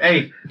hair.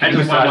 Hey, I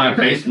just want my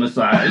face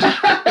massage.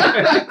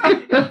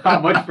 How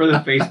much for the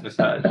face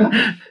massage?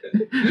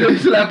 They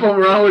slap him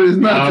around with his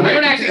nuts. We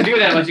don't actually do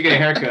that unless you get a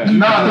haircut.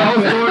 No, the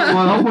whole story.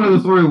 Well, the whole point of the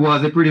story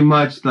was they pretty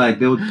much like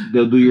they'll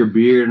do your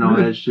beard and all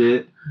that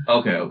shit.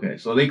 Okay.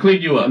 So they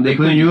cleaned you up. They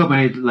clean you up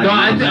and they like. No,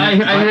 I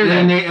hear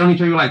then that. they only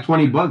charge you like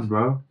 $20,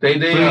 bro. They So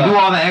they do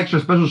all the extra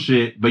special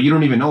shit, but you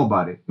don't even know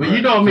about it. But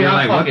you know me, So you're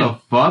I'm like, fucking. what the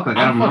fuck? Like,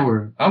 out of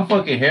nowhere. I'm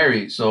fucking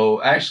hairy.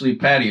 So actually,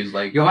 Patty is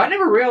like. Yo, I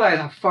never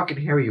realized how fucking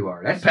hairy you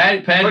are. That's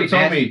Patty pretty told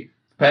nasty. me.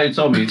 Patty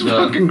told me. It's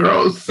fucking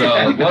gross.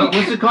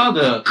 What's it called?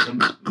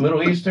 The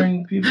Middle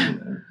Eastern people.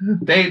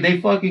 They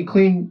fucking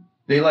clean.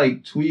 They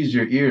like tweeze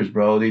your ears,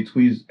 bro. They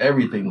tweeze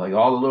everything, like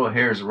all the little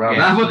hairs around.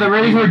 That's what the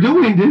Rays were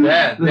doing, dude.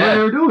 Yeah, That's what they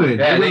were doing.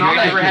 Yeah, They all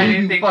never that had shit.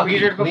 anything Fucking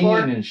tweezered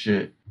before? clean and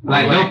shit.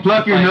 Like, Like, they'll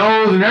pluck your like-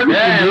 nose and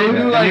everything, Yeah, dude. they do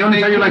And like they only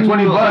charge you like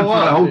 $20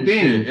 for the whole and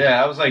thing. shit.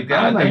 Yeah, I was like, I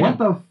God, was like, damn. what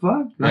the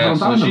fuck? That's Yeah, what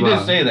so I'm talking she about.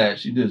 did say that.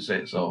 She did say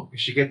it. So You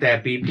should get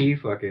that BP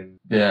fucking.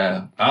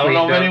 yeah, I don't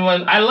know if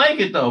anyone. I like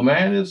it though,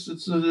 man. It's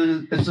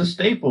a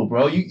staple,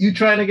 bro. You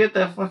trying to get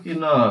that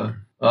fucking promo,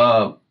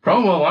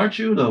 aren't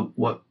you? The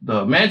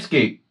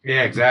Manscaped.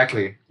 Yeah,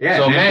 exactly. Yeah.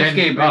 So then-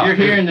 Manscaped, oh, if you're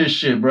dude. hearing this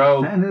shit,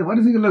 bro. Man, why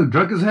does he look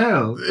drunk as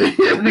hell?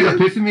 That nigga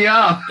pissing me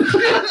off.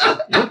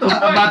 What the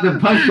I'm about to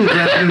punch his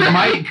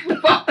mic.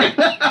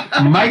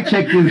 Mic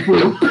check this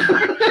fool.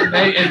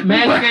 Hey, if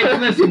Manscaped's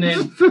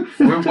listening,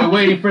 we're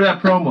waiting for that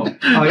promo.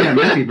 Oh yeah,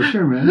 Manscaped for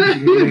sure, man.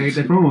 You gotta get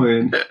that promo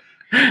in.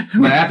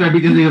 But after I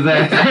beat this nigga's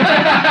ass.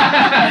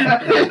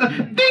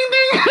 Ding ding.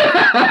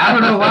 I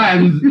don't know why. I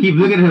just keep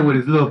looking at him with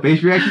his little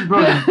face reactions, bro.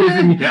 It's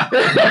pissing me off.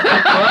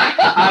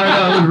 I don't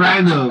know. It was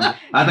random.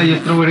 I thought you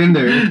just throw it in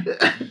there.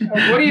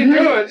 What are you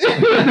doing?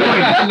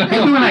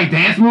 He's doing like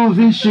dance moves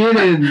and shit,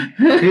 and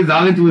he's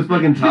all into his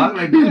fucking talk.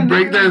 Like, He's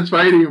breakdance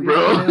fighting,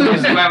 bro. This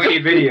is why we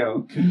need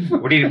video.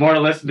 We need more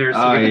listeners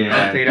so Oh, we can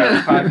yeah. update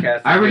our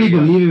podcast. I really video.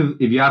 believe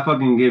if y'all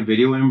fucking get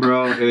video in,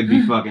 bro, it would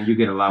be fucking. You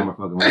get a lot more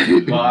fucking.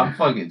 Listeners. Well, I'm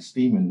fucking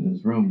steaming in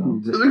this room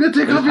though. We're gonna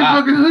take off your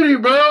fucking hoodie,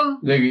 bro.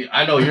 Nigga,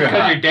 I know you're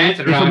Because hot. you're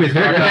dancing It's from around. his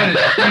haircut.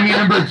 Steamy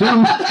number 2.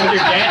 Because you're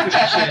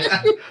dancing and shit.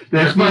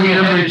 That's Your fucking steamy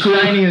head number is 2.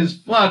 shiny as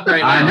fuck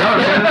right now. I know.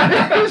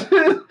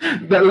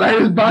 That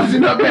light is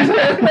bouncing up his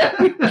head.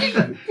 That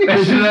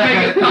shit's making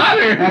it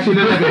hotter. Actually,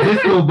 looks like a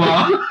disco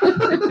ball.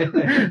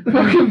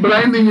 Fucking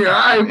blinding your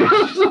eye, bro.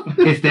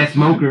 It's that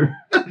smoker.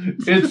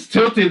 It's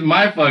tilted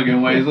my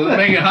fucking way, so let's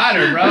make it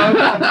hotter, bro.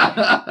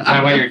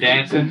 That way you're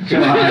dancing.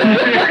 Hot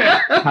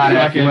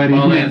ass Fucking sweaty.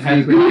 Mullins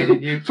has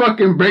created you.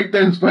 Fucking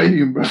breakdance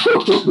fighting, bro.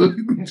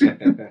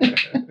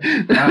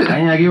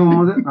 Ain't I give him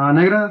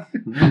negras?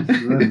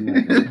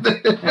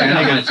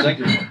 I got a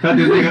second one. Cut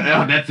this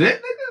nigga. Oh, that's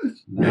it?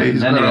 Yeah,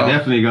 he's that cut nigga off.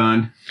 definitely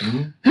gone.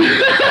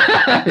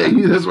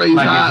 That's why he's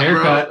Like hot, his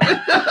haircut.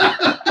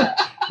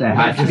 That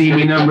hot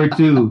steamy number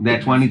 2.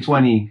 That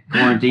 2020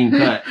 quarantine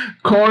cut. bro.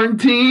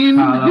 Quarantine.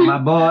 Follow my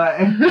boy.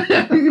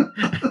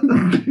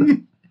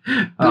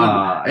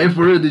 Hey,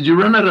 for real, did you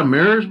run out of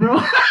mirrors, bro?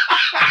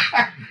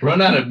 Run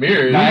out of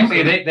mirrors.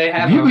 Actually, they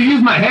have. You can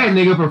use my head,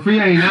 nigga, for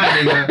 $3.99,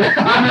 nigga.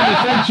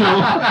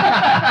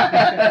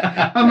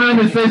 I'm an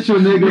essential,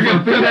 nigga,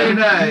 for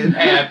 $3.99.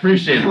 Hey, I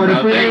appreciate it. For the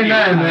bro. Thank you. $3.99,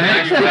 man. The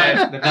next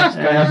guy.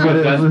 That's what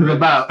it's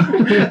about.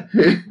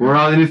 We're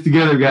all in this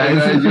together, guys.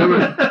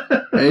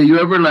 Hey, you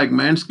ever like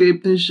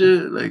manscaped and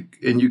shit? Like,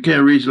 and you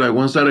can't reach like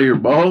one side of your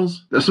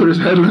balls? That's what his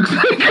head looks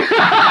like.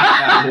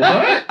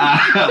 What?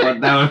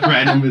 That was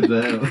random as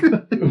hell.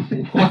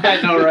 What?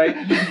 I know, right?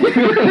 Just like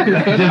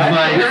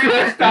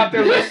Everyone stopped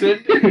and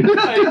listened.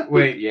 Like,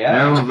 wait,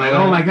 yeah. everyone's like,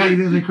 "Oh my god, you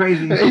guys are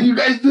crazy." Hey, you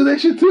guys do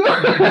that shit too?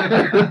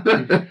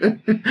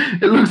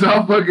 It looks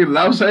all fucking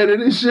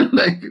lopsided and shit.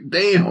 Like,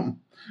 damn.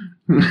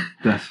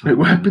 That's Like,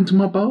 what happened to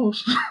my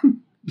balls?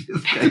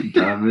 this guy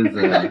dumb as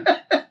hell.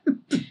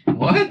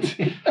 What?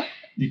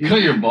 You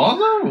cut your balls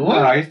off? Oh,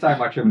 What? he's talking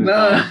about trimming his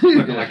Nah. balls,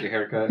 looking like your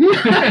haircut.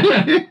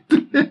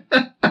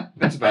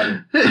 That's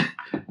about it.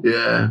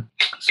 Yeah.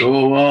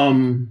 So,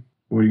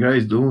 what are you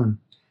guys doing?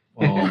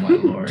 Oh my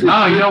lord.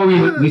 Oh, you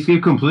know, we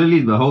skipped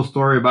completely the whole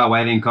story about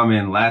why I didn't come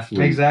in last week.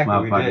 Exactly,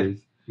 we motherfuckers.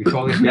 We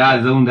totally Yeah,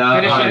 I zoomed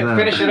out.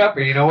 finish it up,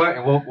 and you know what?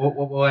 And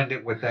we'll end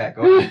it with that.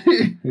 Go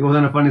ahead. It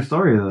wasn't a funny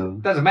story though.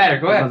 Doesn't matter.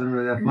 Go It ahead. wasn't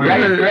really that You're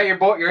at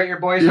funny. your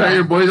boy's Yeah, house.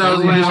 your boys'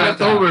 house. You just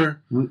left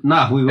over.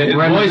 Nah, we Hey,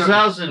 were in Boys the-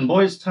 House in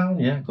Boys Town?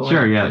 Yeah, go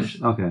Sure, ahead. yes.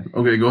 Okay.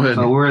 Okay, go ahead.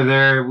 So we were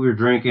there, we were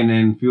drinking,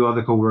 and a few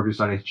other coworkers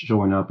started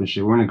showing up and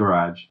shit. We're in the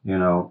garage, you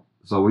know.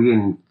 So we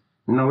getting,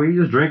 you know, we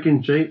just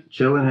drinking,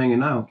 chilling,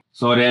 hanging out.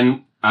 So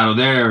then out of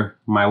there,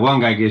 my one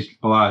guy gets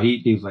a lot of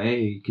heat. He was like,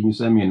 "Hey, can you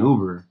send me an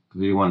Uber?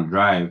 Because he want to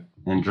drive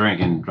and drink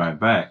and drive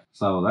back."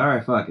 So I was like, all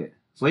right, fuck it.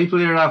 So he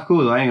played it off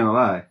cool, though, I ain't gonna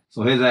lie.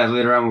 So his ass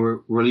later on,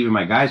 we're leaving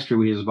my guy's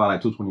crib. He was about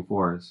like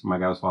 224s. My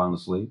guy was falling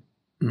asleep.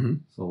 Mhm.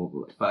 So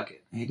we're like, fuck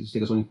it. Hey, just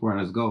take a 24 and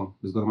let's go.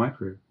 Let's go to my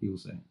crib, he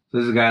was saying. So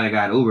this is a guy that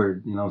got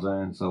Ubered, you know what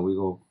I'm saying? So we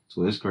go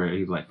to his crib.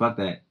 He's like, fuck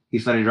that. He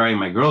started driving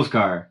my girl's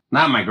car.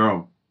 Not my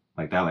girl.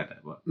 Like that,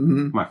 but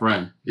Mhm. my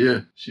friend. Yeah.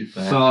 She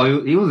fat.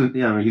 So he wasn't,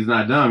 you know, he's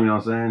not dumb, you know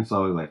what I'm saying?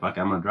 So he's like, fuck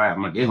it, I'm gonna drive.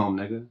 I'm gonna get home,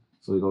 nigga.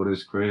 So we go to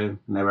his crib,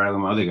 and they ride with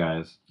my other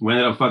guys. We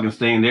ended up fucking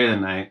staying there that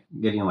night,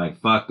 getting like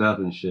fucked up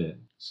and shit.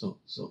 So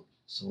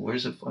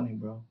where's it funny,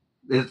 bro?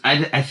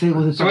 I say it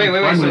wasn't. So wait.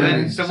 funny, So man.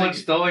 then someone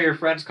stole your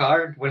friend's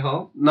car and went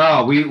home?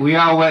 No, we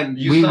all went.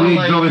 You We sound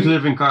like drove into you-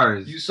 different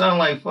cars. You sound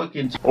like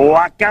fucking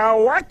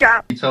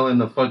waka telling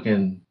the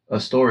fucking a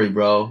story,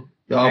 bro.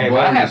 Y'all Hey,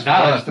 boring I have as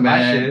knowledge fuck, to my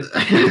man. shit.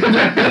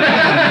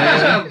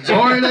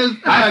 Boring as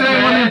fuck, I said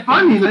it man. wasn't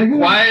funny, nigga.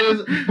 Quiet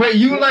as wait,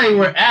 you like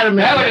were adamant.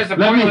 That was just a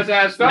Let me- pointless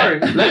ass story.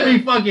 Let me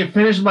fucking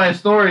finish my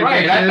story.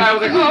 Right, man. I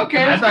was like, oh,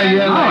 okay. I thought you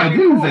had No, I like,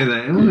 didn't say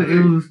that. It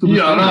was a stupid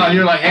yo, no, story.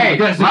 you're like, hey,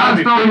 Long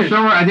story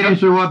short, I didn't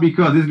show up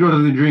because this girl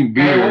doesn't drink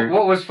Hey, beer.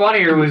 what was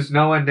funnier was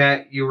knowing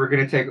that you were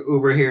gonna take an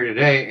Uber here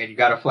today and you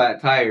got a flat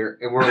tire,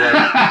 and we're like,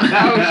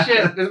 oh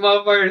shit, this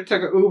motherfucker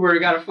took an Uber and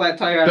got a flat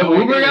tire. the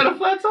Uber got a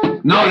flat tire?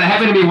 No, that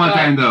happened to me one Right.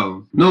 time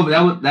though. No,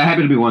 but that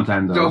happened to me one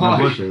time though. So No why?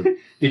 bullshit.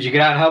 Did you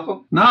get out and help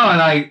him? No,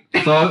 like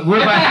so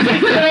we're about.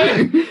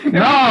 We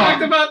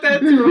talked No, about that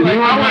too. We're like,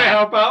 I want to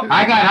help out.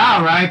 I got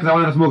out right because I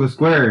wanted to smoke a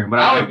square, but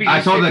I would be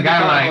I told the sick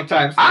guy a like. couple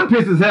times. I'm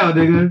pissed as hell,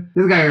 nigga.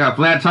 This guy got a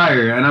flat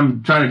tire, and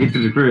I'm trying to get to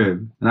the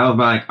crib. And I was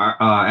like,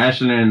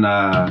 Ashton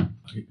and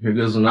Here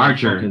goes another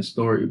Archer. fucking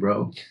story,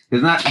 bro.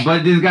 it's not.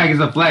 But this guy gets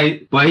a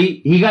flat, but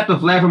he got the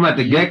flat from like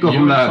the You- get go you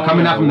from were the telling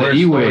coming me out from the the worst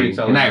E-way,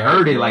 storyteller and I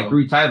heard it bro. like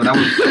 3 times, but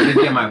I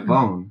didn't get my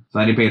phone, so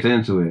I didn't pay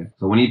attention to it.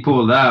 So when he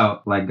pulled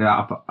out, like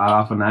got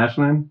off of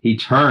Ashland, he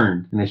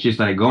turned and the shit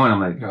started going.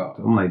 I'm like,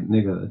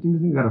 nigga, I think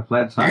this nigga got a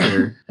flat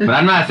tire, but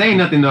I'm not saying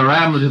nothing though.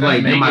 Right? I'm just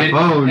like get my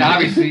phone. Yeah,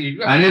 obviously.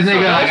 And this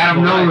nigga, like, out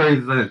of nowhere,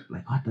 he's like,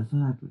 what the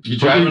fuck? You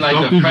driving like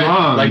the Something's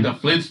wrong. like the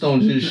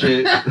Flintstones and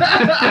shit.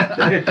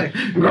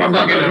 I'm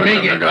gonna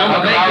make it. I'm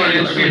gonna make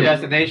it to your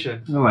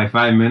destination. Like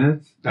 5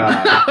 minutes.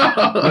 But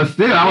But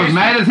still, I was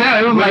mad as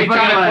hell. It was like trying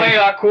fucking to play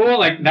like. cool,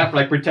 like not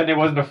like pretend it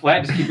wasn't a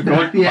flat, just keep it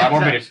going. Yeah. 5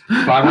 more minutes.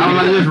 5 I more was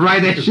like, minutes. just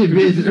write that shit,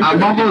 bitch.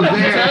 I'm almost I'm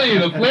telling there. you,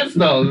 the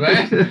Flintstones,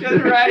 man.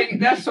 Just riding.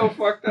 That's so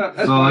fucked up.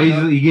 That's So fucked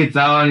up. he gets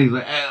out and he's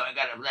like, oh, I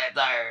got a flat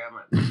tire. I'm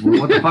like, well,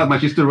 what the fuck? My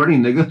shit's still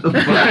running, nigga. What the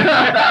fuck?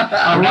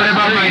 I'm worried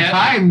about my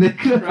time,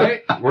 nigga.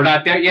 Right? We're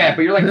not there yet,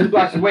 but you're like 2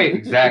 blocks away.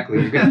 Exactly.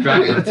 You're gonna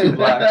drive for 2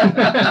 blocks.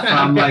 So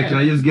I'm like, should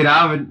I just get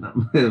out? And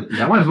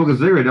I want to smoke a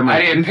cigarette. I'm I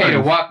like, didn't this pay to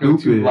fucking walk no 2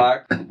 stupid.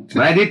 blocks.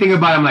 But I did think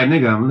about it. I'm like,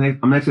 nigga,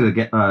 I'm next to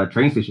the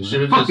train station.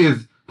 Should've Fuck just-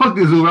 this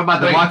Uber. I'm about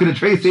to Wait, walk to the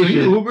train So you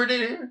station. Ubered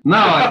it here? No,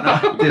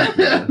 I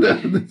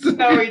didn't.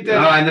 No, he didn't.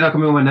 No, I ended up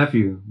coming with my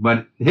nephew,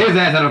 but his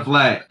ass had a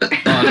flat. Oh,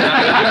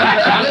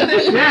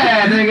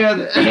 Yeah,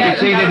 nigga. He had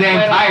to change the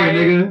damn tire,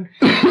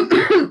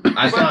 nigga.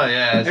 I saw,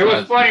 yeah. It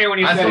was funnier when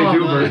you I said saw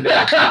his him. Uber.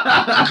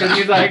 Because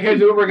he's like, his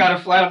Uber got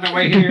a flat on the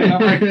way here. And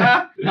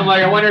I'm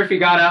like, I wonder if he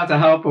got out to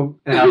help him.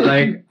 And I was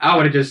like, I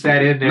would have just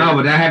sat in there. No,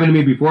 but that happened to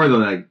me before though,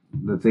 like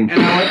the same. And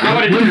I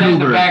would have just sat in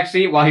the back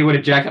seat while he would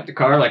have jacked up the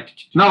car. Like,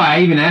 No, I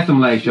even asked him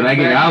like, should I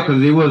get out?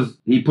 Because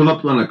he pulled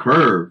up on a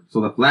curve,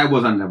 so the flag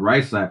was on the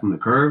right side from the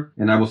curve,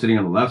 and I was sitting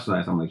on the left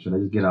side. So I'm like, should I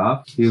just get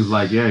off? He was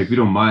like, yeah, if you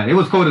don't mind. It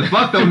was cold as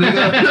fuck though, nigga.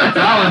 So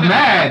I was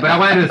mad, but I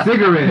wanted a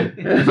cigarette.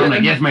 So I'm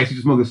like, yes, man,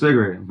 you smoke a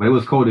cigarette. But it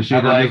was cold as shit.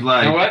 I'm I like, was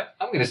like, you know what?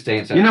 I'm gonna stay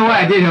inside. you know what?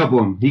 I did help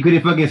him. He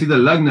couldn't fucking see the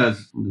lug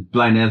nuts.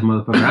 Blind ass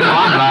motherfucker. I know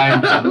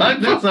I'm blind. Like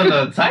that's on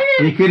the tire?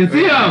 He couldn't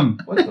see them.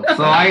 What the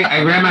So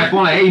I grabbed my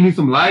phone like, hey, you need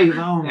some lights?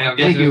 Oh, And I'm thank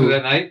guessing this was you.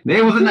 at night.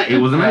 It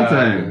was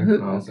nighttime.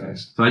 Okay.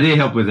 So I did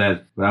help with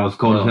that, but I was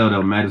cold as hell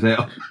though, mad as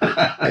hell.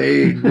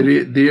 Hey,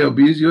 did he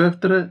abuse you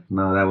after that?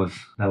 No, that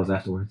was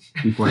afterwards.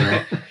 Before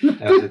that,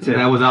 That was the tip.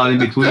 that was all in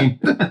between.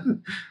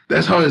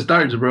 That's how it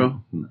starts,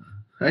 bro.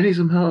 I need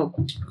some help.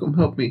 Come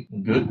help me.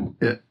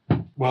 Good.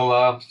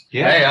 Well,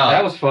 yeah, Hey,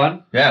 that was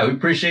fun. Yeah, we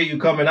appreciate you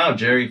coming out,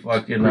 Jerry.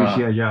 Fucking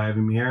Appreciate y'all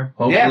having me here.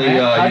 hopefully Yeah, man.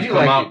 How'd you you come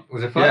like out. it?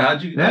 Was it fun? Yeah,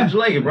 how'd you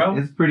like it, bro?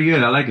 It's pretty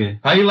good. I like it.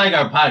 How you like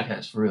our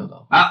podcast for real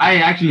though? I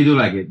actually do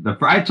like it.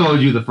 I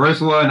told you the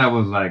first one, I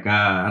was like,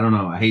 I don't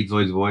know. I hate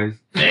Zoid's voice.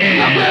 I'm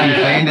gonna keep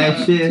saying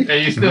that shit.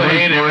 And you still Zoid's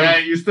hate it, voice.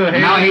 right? You still hate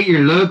Now I it. hate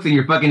your looks and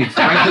your fucking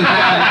expressions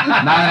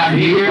now that I'm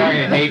here.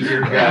 I hate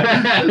your guy.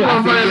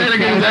 Motherfucker, that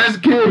nigga's ass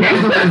kid.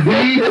 Cancel the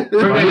Z.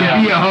 We're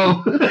gonna be a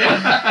hoe.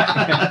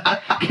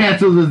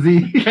 Cancel the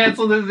Z.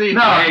 Cancel the Z.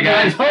 No, Hey,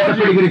 guys. it's a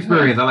pretty good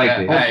experience. I liked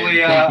it. Yeah. Hopefully,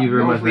 Thank you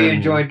very much hopefully for you having me.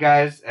 enjoyed,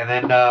 guys, and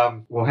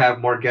then we'll have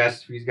more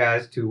guests for you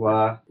guys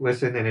to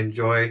listen and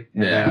enjoy.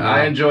 And Yeah, then,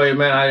 I enjoy it,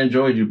 man. I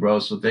enjoyed you, bro.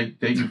 So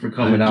thank you for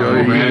coming out. Enjoy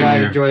Hope you. you Yeah,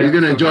 guys yeah. enjoyed He's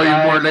gonna it. enjoy you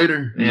Subscribe. more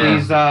later. Yeah.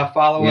 Please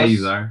follow Yeah, us.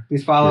 you are.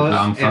 Please follow Yes, us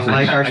I'm and sausage.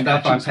 like our I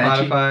stuff got on you,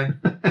 Patchy.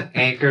 Spotify,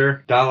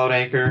 Anchor. Download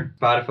Anchor,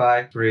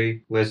 Spotify,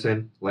 free.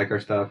 Listen, like our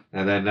stuff,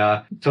 and then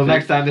till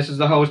next time. This is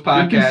the Host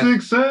Podcast.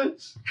 56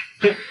 cents.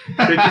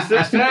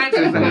 56 cents.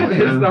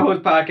 This is the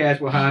Host Podcast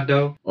with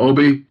Hondo.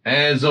 Obi,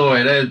 And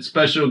Zoe, that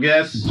special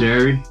guest.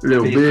 Jerry.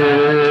 little Peace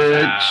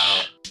bitch.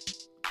 out.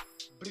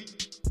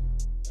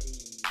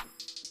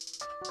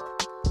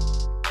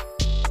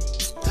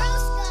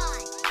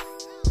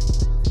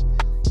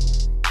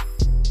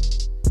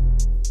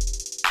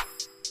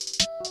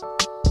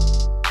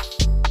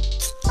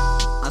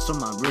 Ice on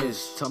my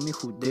wrist, tell me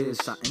who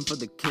this. I aim for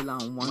the kill, I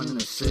don't want an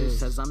assist.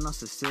 Says I'm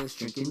narcissist,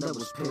 drinking that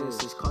was piss.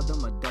 It's called the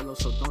Modelo,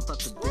 so don't stop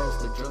to diss.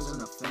 The drugs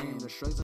and the fame, the shrugs.